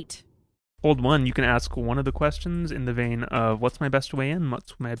 8. Hold 1, you can ask one of the questions in the vein of what's my best way in,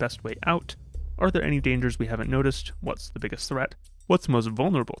 what's my best way out, are there any dangers we haven't noticed, what's the biggest threat, what's most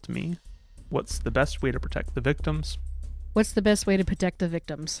vulnerable to me, what's the best way to protect the victims, What's the best way to protect the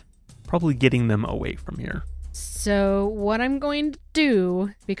victims? probably getting them away from here. So what I'm going to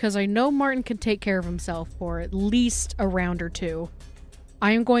do, because I know Martin can take care of himself for at least a round or two,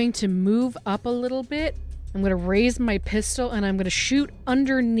 I am going to move up a little bit. I'm going to raise my pistol and I'm going to shoot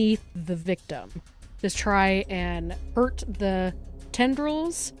underneath the victim to try and hurt the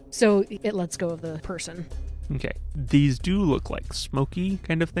tendrils so it lets go of the person. Okay, these do look like smoky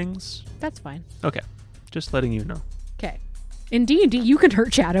kind of things. That's fine. Okay, just letting you know. Okay. In D&D, you can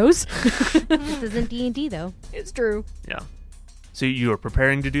hurt shadows. This isn't D&D, though. It's true. Yeah. So you are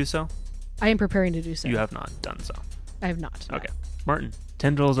preparing to do so? I am preparing to do so. You have not done so. I have not. Okay. Martin,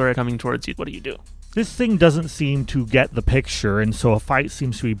 tendrils are coming towards you. What do you do? This thing doesn't seem to get the picture, and so a fight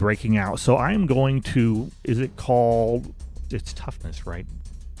seems to be breaking out. So I am going to, is it called, it's toughness, right?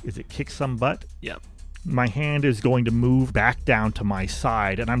 Is it kick some butt? Yeah. My hand is going to move back down to my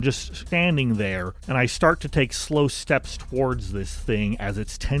side, and I'm just standing there, and I start to take slow steps towards this thing as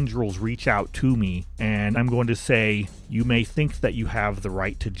its tendrils reach out to me, and I'm going to say, you may think that you have the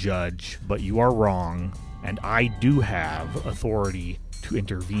right to judge, but you are wrong, and I do have authority to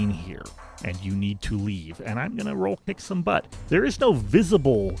intervene here, and you need to leave. And I'm going to roll kick some butt. There is no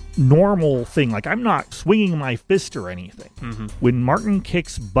visible, normal thing. Like, I'm not swinging my fist or anything. Mm-hmm. When Martin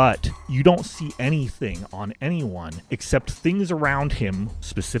kicks butt, you don't see anything on anyone except things around him,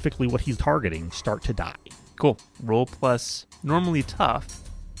 specifically what he's targeting, start to die. Cool. Roll plus normally tough,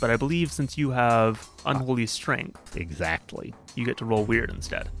 but I believe since you have unholy strength, Exactly. you get to roll weird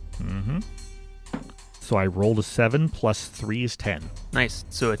instead. Mm-hmm. So I rolled a 7 plus 3 is 10. Nice.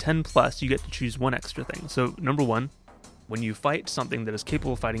 So a 10 plus, you get to choose one extra thing. So number 1, when you fight something that is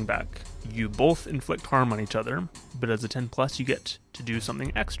capable of fighting back, you both inflict harm on each other, but as a 10 plus, you get to do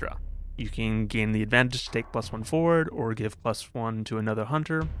something extra. You can gain the advantage to take +1 forward or give +1 to another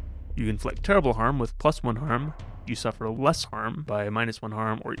hunter. You inflict terrible harm with +1 harm. You suffer less harm by -1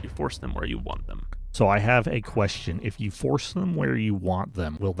 harm, or you force them where you want them. So I have a question. If you force them where you want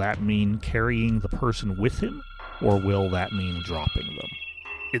them, will that mean carrying the person with him, or will that mean dropping them?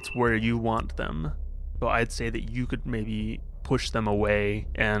 It's where you want them. So I'd say that you could maybe push them away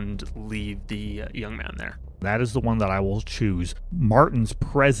and leave the young man there. That is the one that I will choose. Martin's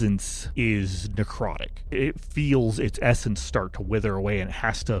presence is necrotic. It feels its essence start to wither away, and it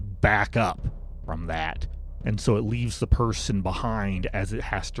has to back up from that. And so it leaves the person behind as it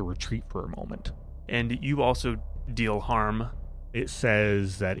has to retreat for a moment. And you also deal harm. It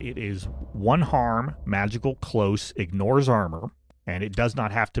says that it is 1 harm, magical, close, ignores armor, and it does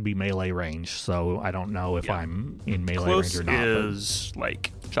not have to be melee range, so I don't know if Yeah. I'm in melee Close range or not. is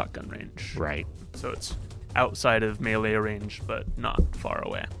like shotgun range. Right. So it's outside of melee range, but not far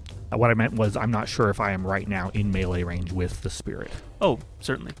away. What I meant was I'm not sure if I am right now in melee range with the spirit. Oh,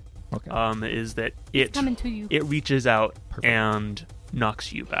 certainly. Okay. Is that it Coming to you. it reaches out Perfect. and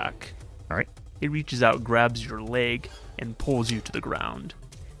knocks you back. All right. It reaches out, grabs your leg, and pulls you to the ground.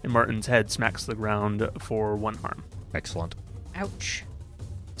 And Martin's head smacks the ground for 1 harm. Excellent. Ouch.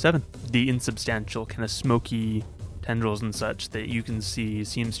 7. The insubstantial, kind of smoky tendrils and such that you can see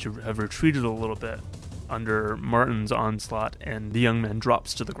seems to have retreated a little bit under Martin's onslaught, and the young man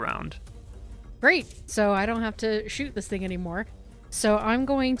drops to the ground. Great. So I don't have to shoot this thing anymore. So I'm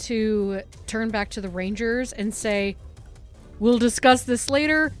going to turn back to the Rangers and say, we'll discuss this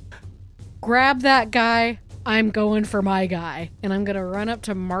later. Grab that guy. I'm going for my guy. And I'm going to run up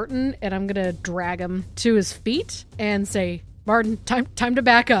to Martin and I'm going to drag him to his feet and say, Martin, time to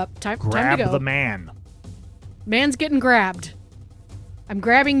back up. Time Grab to go. the man. Man's getting grabbed. I'm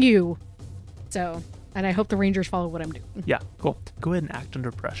grabbing you. So, and I hope the Rangers follow what I'm doing. Yeah, cool. Go ahead and act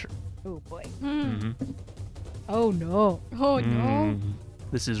under pressure. Oh boy. Mm-hmm. Oh no. Oh no.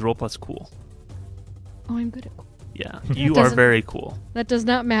 This is roll plus cool. Oh, I'm good at Yeah, you are doesn't- very cool. That does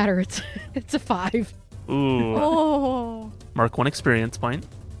not matter. It's a 5. Ooh. Oh. Mark 1 experience point.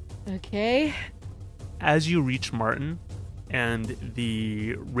 Okay. As you reach Martin, and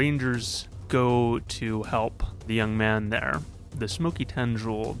the Rangers go to help the young man there, the smoky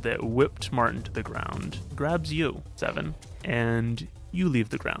tendril that whipped Martin to the ground grabs you, Seven, and you leave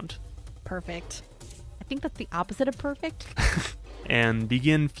the ground Perfect. I think that's the opposite of perfect. and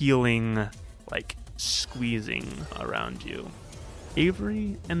begin feeling like squeezing around you.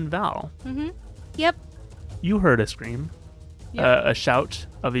 Avery and Val, Mm-hmm. Yep. you heard a scream, Yep. a shout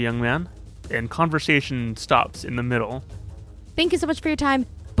of a young man, and conversation stops in the middle. Thank you so much for your time.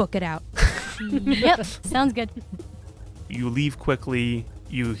 Book it out. Yep. Sounds good. You leave quickly,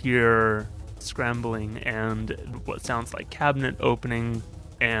 you hear scrambling and what sounds like cabinet opening,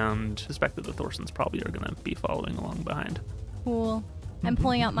 and suspect that the Thorsons probably are going to be following along behind. Cool. I'm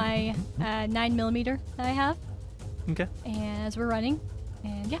pulling out my 9mm that I have Okay. as we're running.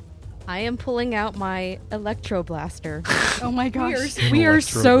 And yeah. I am pulling out my electro blaster. Oh my We gosh. we are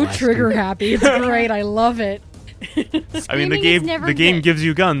Electro so blaster. trigger happy. It's great. I love it. I mean, the Screaming is game never the game good. gives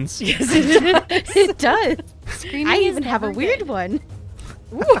you guns. It does. Screaming I is even have a never weird good. one.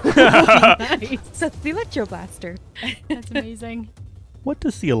 Nice. That's the electro blaster. That's amazing. What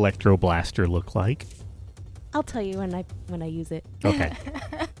does the electro blaster look like? I'll tell you when I use it. Okay.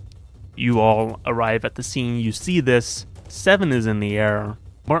 You all arrive at the scene. You see this. Seven is in the air.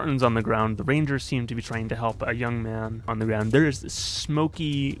 Martin's on the ground. The Rangers seem to be trying to help a young man on the ground. There is this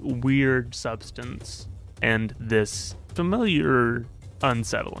smoky, weird substance and this familiar,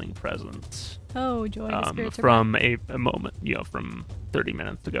 unsettling presence Oh, joy. The spirits are from a moment, from 30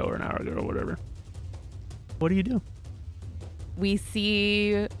 minutes ago or an hour ago or whatever. What do you do? We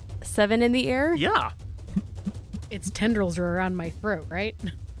see Seven in the air. Yeah. Its tendrils are around my throat, right?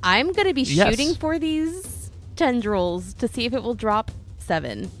 I'm going to be Yes. shooting for these tendrils to see if it will drop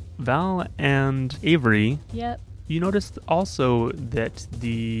Seven. Val and Avery, Yep. you noticed also that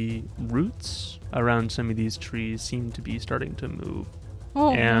the roots around some of these trees seem to be starting to move.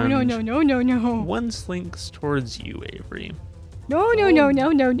 Oh, And- no. One slinks towards you, Avery. No.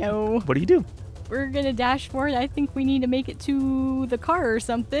 What do you do? We're gonna dash forward. I think we need to make it to the car or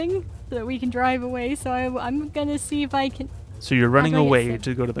something so that we can drive away. So I'm gonna see if I can. So you're running How do I get away saved?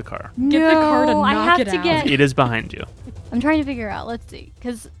 to go to the car. Get the car to No, I knock have it to out. get. It is behind you. I'm trying to figure out. Let's see,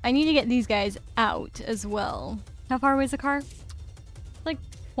 because I need to get these guys out as well. How far away is the car? Like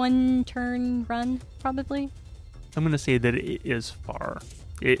one turn run, probably. I'm going to say that it is far.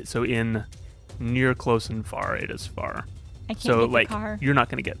 So in near, close, and far, it is far. I can't So get like the car. you're not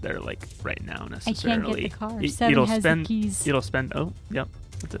going to get there like right now I necessarily. can't get the car. It- Seven it'll has spend. the keys. It'll spend. Oh, yep.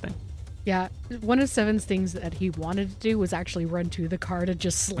 That's the thing. Yeah, one of Seven's things that he wanted to do was actually run to the car to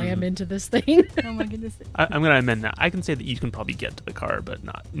just slam into this thing. Oh my goodness. I'm going to amend that. I can say that you can probably get to the car, but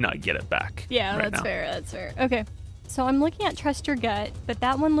not get it back. Yeah, right that's now. fair. That's fair. Okay. So I'm looking at Trust Your Gut, but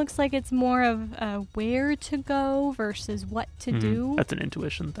that one looks like it's more of where to go versus what to Mhm. do. That's an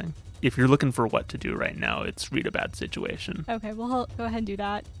intuition thing. If you're looking for what to do right now, it's read a bad situation. Okay, well, go ahead and do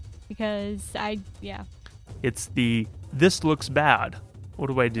that because It's this looks bad. What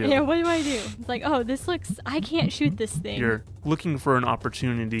do I do? Yeah, what do I do? It's like, oh, I can't shoot this thing. You're looking for an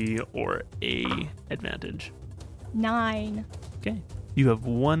opportunity or a advantage. 9. Okay. You have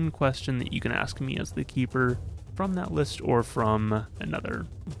one question that you can ask me as the keeper from that list or from another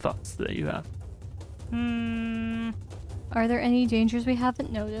thoughts that you have. Are there any dangers we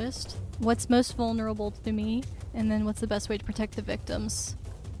haven't noticed? What's most vulnerable to me? And then what's the best way to protect the victims?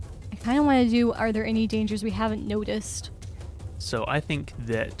 I kind of want to do, are there any dangers we haven't noticed? So I think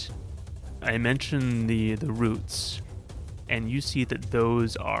that I mentioned the roots, and you see that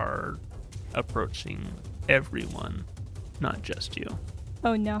those are approaching everyone, not just you.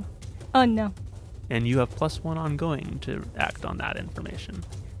 Oh no. Oh no. And you have +1 ongoing to act on that information.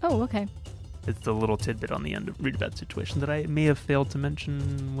 Oh, okay. It's the little tidbit on the end of read a bad situation that I may have failed to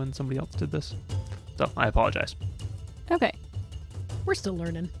mention when somebody else did this. So I apologize. Okay. We're still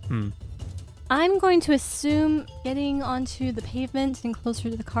learning. I'm going to assume getting onto the pavement and closer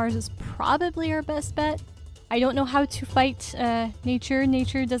to the cars is probably our best bet. I don't know how to fight nature.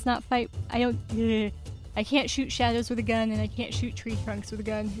 Nature does not fight. I can't shoot shadows with a gun, and I can't shoot tree trunks with a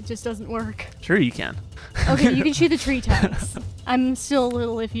gun. It just doesn't work. Sure you can. Okay, you can shoot the tree trunks. I'm still a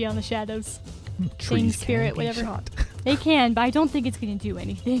little iffy on the shadows. Trees spirit, can be whatever. shot. They can, but I don't think it's going to do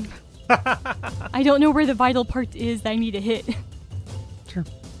anything. I don't know where the vital part is that I need to hit. Sure.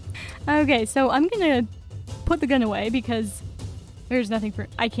 Okay, so I'm going to put the gun away because there's nothing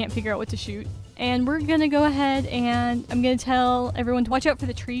I can't figure out what to shoot. And we're going to go ahead and I'm going to tell everyone to watch out for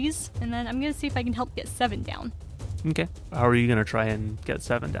the trees. And then I'm going to see if I can help get 7 down. Okay. How are you going to try and get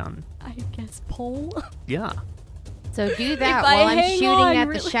 7 down? I guess pole. Yeah. So do that If I while I'm hang shooting on, at the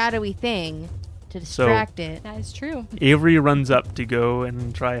really. shadowy thing to distract it. That is true. Avery runs up to go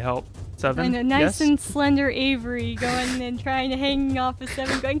and try help 7? And a nice Yes? and slender Avery going and trying to hang off a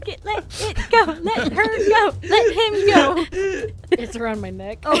 7, going, let it go, let her go, let him go. It's around my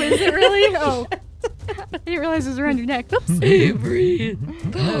neck. Oh, is it really? Oh. I didn't realize it was around your neck. Oops. Avery.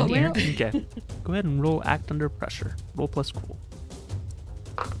 Oh, well. Okay. Go ahead and roll Act Under Pressure. Roll plus cool.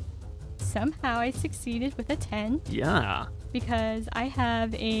 Somehow I succeeded with a 10 Yeah. because I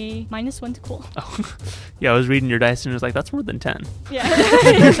have a -1 to cool. Oh, yeah, I was reading your dice and it was like, that's more than 10. Yeah.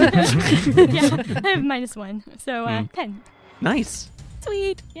 Yeah, I have -1. So, 10. Nice.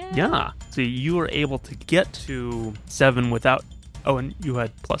 Sweet. Yeah. Yeah. So you were able to get to 7 without... Oh, and you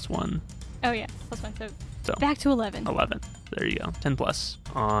had +1. Oh, yeah. +1. So, So back to 11. 11. There you go. 10 plus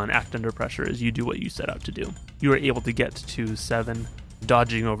on Act Under Pressure as you do what you set out to do. You were able to get to 7,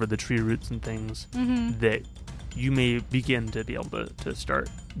 dodging over the tree roots and things Mm-hmm. that you may begin to be able to start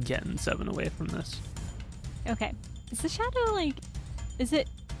getting 7 away from this. Okay. Is the shadow, like,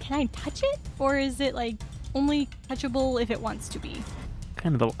 can I touch it? Or is it, like, only touchable if it wants to be?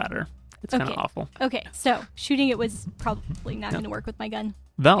 Kind of the latter. It's kind of Okay. awful. Okay, so shooting it was probably not going to work with my gun.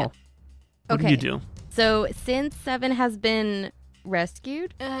 Val, what do Okay. you do? So since 7 has been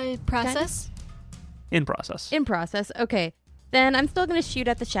rescued Process? In process. in process, okay, then I'm still gonna shoot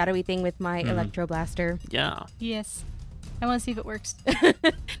at the shadowy thing with my electro blaster. Yeah. Yes. I want to see if it works.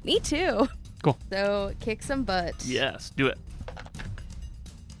 Me too. Cool. So kick some butt. Yes, do it.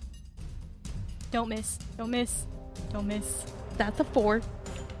 Don't miss. Don't miss. Don't miss. That's a 4.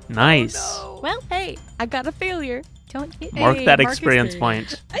 Nice. Well, Hey, I got a failure. don't hit. Mark Hey, that mark experience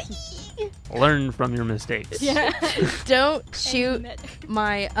experience. point. Learn from your mistakes. Yeah. Don't shoot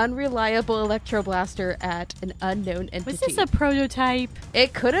my unreliable electro blaster at an unknown entity. Was this a prototype?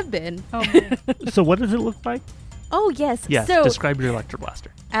 It could have been. Oh, man. So what does it look like? Oh yes. Yes, So describe your electroblaster.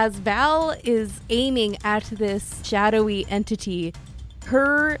 as Val is aiming at this shadowy entity,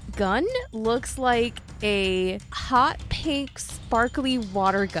 her gun looks like a hot pink sparkly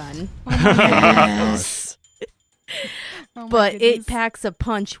water gun, Yes. Oh my but it goodness. packs a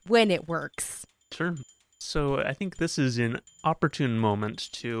punch when it works. Sure. So I think this is an opportune moment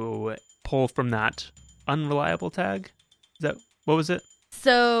to pull from that unreliable tag. Is that, what was it?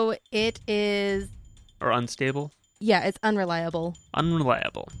 So it is, Or unstable? yeah, it's unreliable.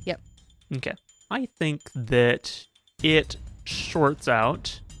 Unreliable. Yep. Okay. I think that it shorts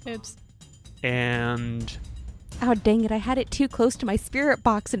out Oops. and Oh, dang it, I had it too close to my spirit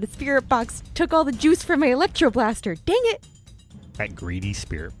box, and the spirit box took all the juice from my electro blaster. Dang it! That greedy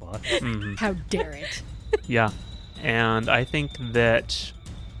spirit box. How dare it? yeah. And I think that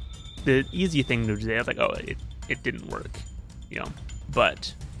the easy thing to say is like, oh, it didn't work, you know.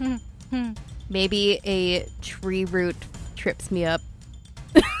 But Maybe a tree root trips me up.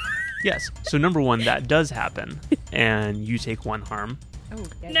 yes. So number 1, that does happen, and you take 1 harm. Oh,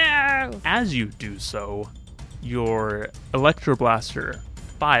 No! As you do so, your electroblaster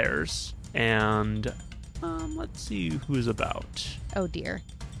fires, and let's see who's about. Oh dear.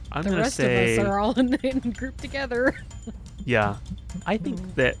 I'm the gonna rest say, of us are all in group together. yeah. I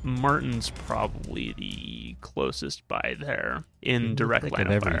think that Martin's probably the closest by there in direct Thick line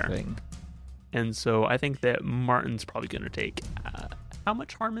of of fire, everything. and so I think that Martin's probably gonna take. How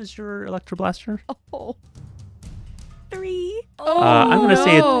much harm is your electroblaster? Oh. 3. I'm gonna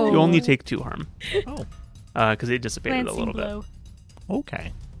say you no. only take 2 harm. Oh, Because it dissipated a Glancing little bit. blow.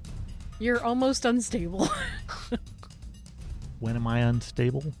 okay. You're almost unstable. When am I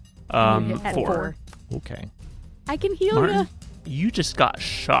unstable? At 4. Okay. I can heal Martin, you. you just got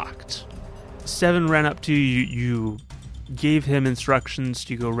shocked. 7 ran up to you. You gave him instructions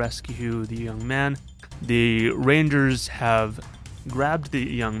to go rescue the young man. The Rangers have grabbed the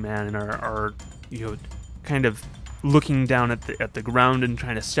young man and are kind of looking down at the ground and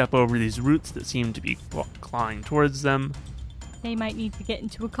trying to step over these roots that seem to be clawing towards them. They might need to get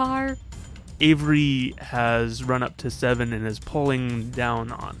into a car. Avery has run up to 7 and is pulling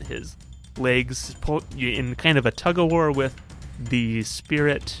down on his legs in kind of a tug-of-war with the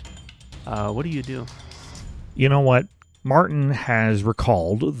spirit. What do you do? You know what? Martin has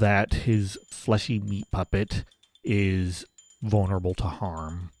recalled that his fleshy meat puppet is vulnerable to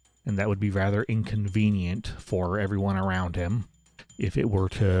harm, and that would be rather inconvenient for everyone around him if it were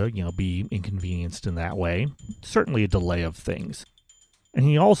to, be inconvenienced in that way. Certainly a delay of things. And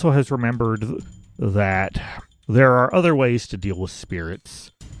he also has remembered that there are other ways to deal with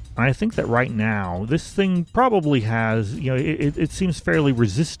spirits. And I think that right now, this thing probably has, it seems fairly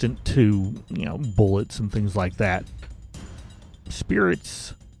resistant to, bullets and things like that.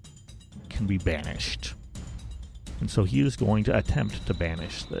 Spirits can be banished. And so he is going to attempt to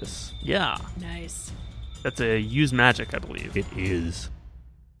banish this. Yeah, Nice. that's a use magic, I believe. It is.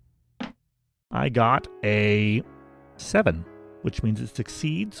 I got a 7, which means it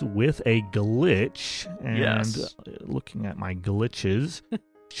succeeds with a glitch. And Yes. looking at my glitches,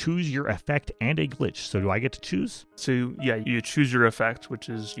 choose your effect and a glitch. So do I get to choose? So yeah, you choose your effect, which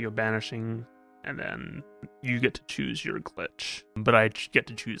is banishing, and then you get to choose your glitch. But I get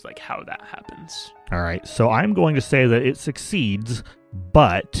to choose like how that happens. All right, so I'm going to say that it succeeds,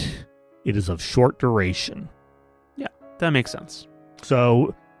 but it is of short duration. That makes sense.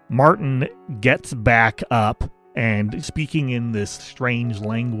 So Martin gets back up and, speaking in this strange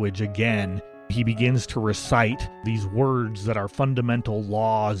language again, he begins to recite these words that are fundamental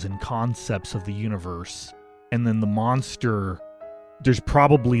laws and concepts of the universe. And then the monster, there's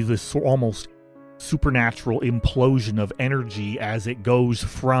probably this almost supernatural implosion of energy as it goes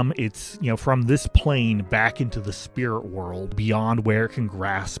from its, from this plane back into the spirit world, beyond where it can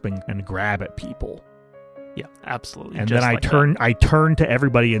grasp and grab at people. Yeah, absolutely. And Just then like I turn to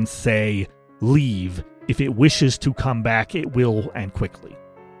everybody and say, leave. If it wishes to come back, it will, and quickly.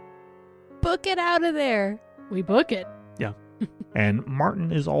 Book it out of there. We book it. And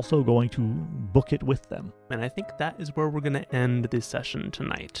Martin is also going to book it with them. that. And I think that is where we're going to end this session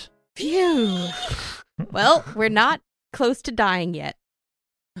tonight. Phew. Well, we're not close to dying yet.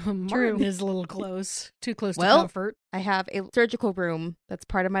 Martin is a little close. Too close to Well- comfort. I have a surgical room that's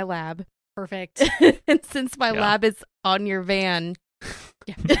part of my lab. Perfect. And since my Yeah. lab is on your van,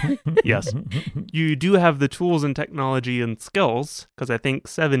 Yes. You do have the tools and technology and skills, because I think,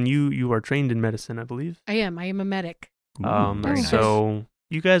 Seven, you are trained in medicine, I believe. I am a medic. Ooh, very nice. So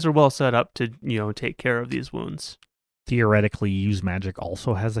you guys are well set up to, take care of these wounds. Theoretically, use magic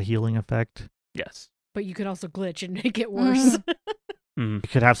also has a healing effect. Yes. But you could also glitch and make it worse. Mm. It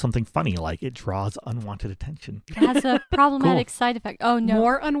could have something funny, like it draws unwanted attention. It has a problematic side effect. Oh, no.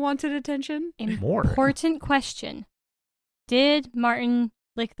 More unwanted attention? More. Important question. Did Martin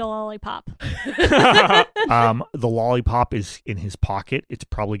lick the lollipop? The lollipop is in his pocket. It's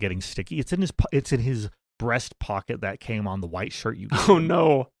probably getting sticky. It's in his breast pocket that came on the white shirt you gave Oh, him.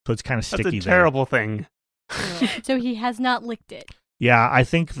 no. So it's kind of That's sticky a there. terrible thing. So he has not licked it. Yeah, I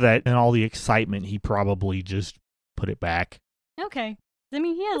think that in all the excitement, he probably just put it back. Okay. I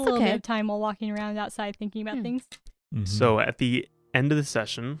mean, he had a That's little okay. bit of time while walking around outside thinking about Yeah. things. Mhm. So at the end of the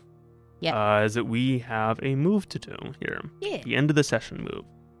session, Yeah. is that we have a move to do here. Yeah. The end of the session move.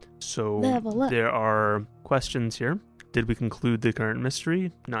 So Level up. there are questions here. Did we conclude the current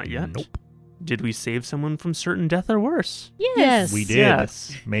mystery? Not yet. Nope. Did we save someone from certain death or worse? Yes. We did.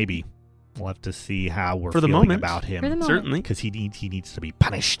 Yes. Maybe. We'll have to see how we're For the feeling moment. about him. For the moment. Certainly. Because he needs to be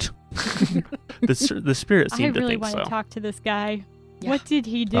punished. The spirit I seemed to really think want so. to talk to this guy. Yeah. What did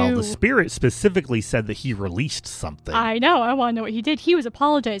he do? Well, the spirit specifically said that he released something. I know. I want to know what he did. He was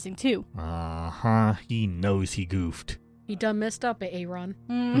apologizing, too. Uh-huh. He knows he goofed. He done messed up at Aaron.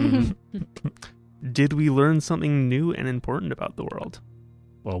 Mhm. Did we learn something new and important about the world?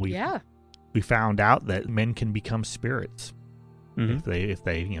 Well, Yeah. we found out that men can become spirits Mhm. if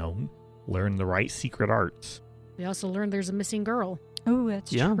they learn the right secret arts. We also learned there's a missing girl. Oh,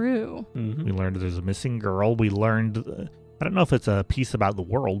 that's Yeah. true. Mhm. We learned there's a missing girl. We learned, I don't know if it's a piece about the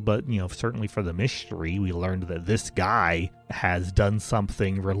world, but, certainly for the mystery, we learned that this guy has done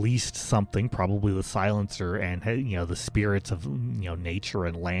something, released something, probably the silencer, and, the spirits of, nature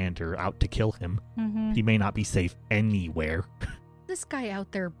and land are out to kill him. Hmm. He may not be safe anywhere. This guy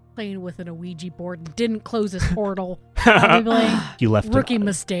out there playing with an Ouija board and didn't close his portal. Probably. He left Rookie a,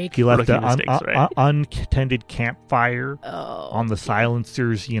 mistake. he left Rookie an mistakes, right? untended campfire Oh. on the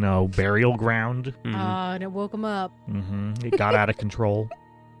silencer's, burial ground. Mhm. And it woke him up. It got out of control.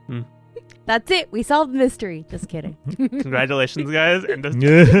 That's it. We solved the mystery. Just kidding. Congratulations, guys. And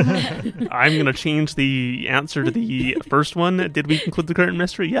I'm going to change the answer to the first one. Did we conclude the current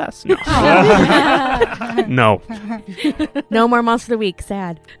mystery? Yes. No. No. No more Monster of the Week.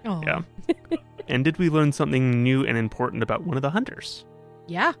 Sad. Oh. Yeah. And did we learn something new and important about one of the hunters?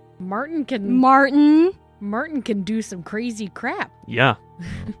 Yeah. Martin can Martin. can do some crazy crap. Yeah.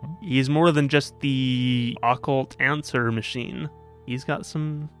 He's more than just the occult answer machine. He's got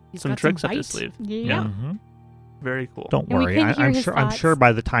some He's some got tricks up bite. his sleeve. Yeah. Mhm. Very cool. Don't And we worry. can hear I'm his sure. I'm thoughts. sure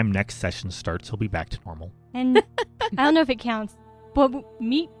by the time next session starts, he'll be back to normal. And I don't know if it counts, but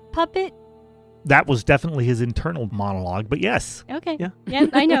meat puppet? That was definitely his internal monologue, but yes. Okay. Yeah. Yeah,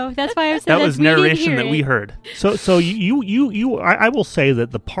 I know. That's why I said That was we did narration hear that it. we heard. So I will say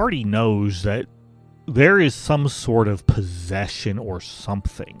that the party knows that there is some sort of possession or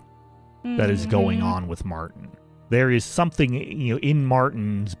something that is going Mhm. on with Martin. There is something, in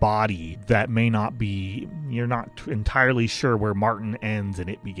Martin's body that may not be, you're not entirely sure where Martin ends and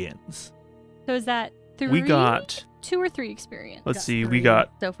it begins. So is that 3? We got, 2 or 3 experience? let's Got see, we 3.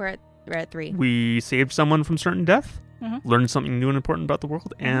 got So for We're at 3. We saved someone from certain death, Mhm. learned something new and important about the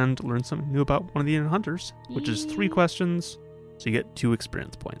world, and learned something new about one of the hunters, which is 3 questions, so you get 2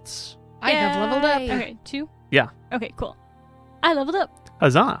 experience points. I have leveled up. Yay. Okay, 2? Yeah. Okay, cool. I leveled up.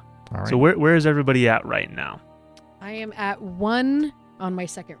 Huzzah! All right. So where is everybody at right now? I am at 1 on my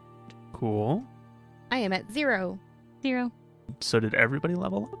second. Cool. I am at 0. 0. So did everybody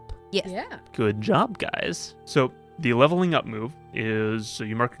level up? Yes. Yeah. Good job, guys. So the leveling up move is so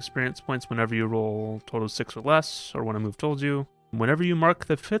you mark experience points whenever you roll total 6 or less, or when a move told you. Whenever you mark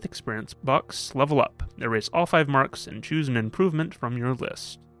the 5th experience box, level up. Erase all 5 marks and choose an improvement from your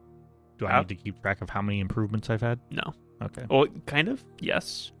list. Do I need to keep track of how many improvements I've had? No. Okay. Well, kind of,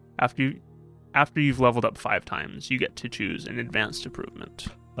 yes. After you've leveled up 5 times, you get to choose an advanced improvement.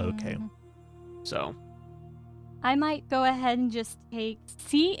 Okay. So, I might go ahead and just take...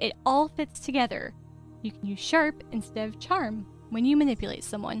 See, it all fits together. You can use Sharp instead of Charm when you manipulate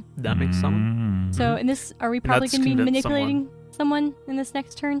someone. that makes someone. Mhm. So, in this, are we probably that's going to be convince manipulating someone in this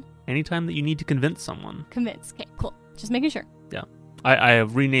next turn? Anytime that you need to convince someone. Convince. Okay, cool. Just making sure. I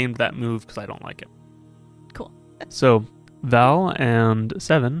have renamed that move because I don't like it. Cool. So, Val and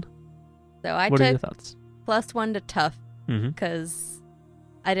Seven, So I what are your took thoughts? +1 to tough Mm-hmm. because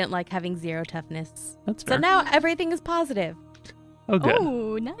I didn't like having 0 toughness. That's So fair. now everything is positive. Oh, good.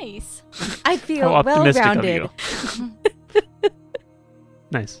 Oh, nice. I feel How optimistic of well-rounded. you.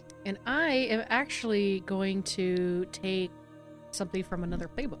 Nice. And I am actually going to take something from another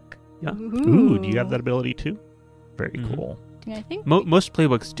playbook. Yeah. Ooh, do you have that ability too? Very Mhm. cool. Yeah, I think. Most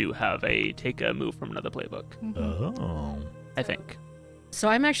playbooks do have take a move from another playbook, Mhm. Oh. I think. So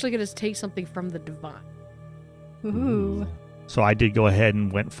I'm actually going to take something from the divine. Ooh. So I did go ahead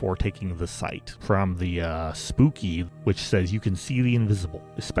and went for taking the sight from the spooky, which says you can see the invisible,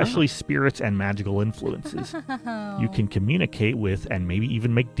 especially spirits and magical influences. You can communicate with and maybe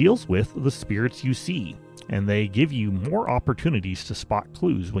even make deals with the spirits you see, and they give you more opportunities to spot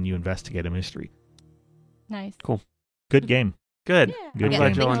clues when you investigate a mystery. Nice. Good game. Good. Yeah. Good I'm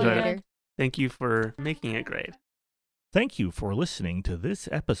glad game. you all Thank you, enjoyed it. Peter. Thank you for making it great. Thank you for listening to this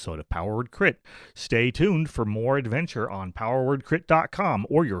episode of Power Word Crit. Stay tuned for more adventure on powerwordcrit.com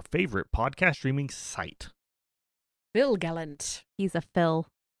or your favorite podcast streaming site. Bill Gallant. He's a Phil.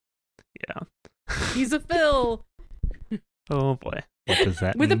 Yeah. He's a Phil Oh boy. What does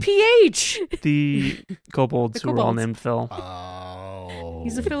that with a mean? PH. The kobolds The who were all kobolds. named Phil. Oh.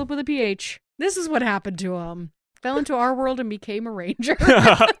 He's a Philip with a PH. This is what happened to him. Fell into our world and became a ranger.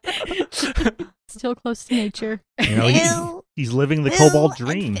 Still close to nature. You know, Phil. he's living the Phil kobold and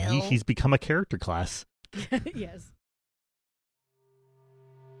dream. Phil. He's become a character class. Yes.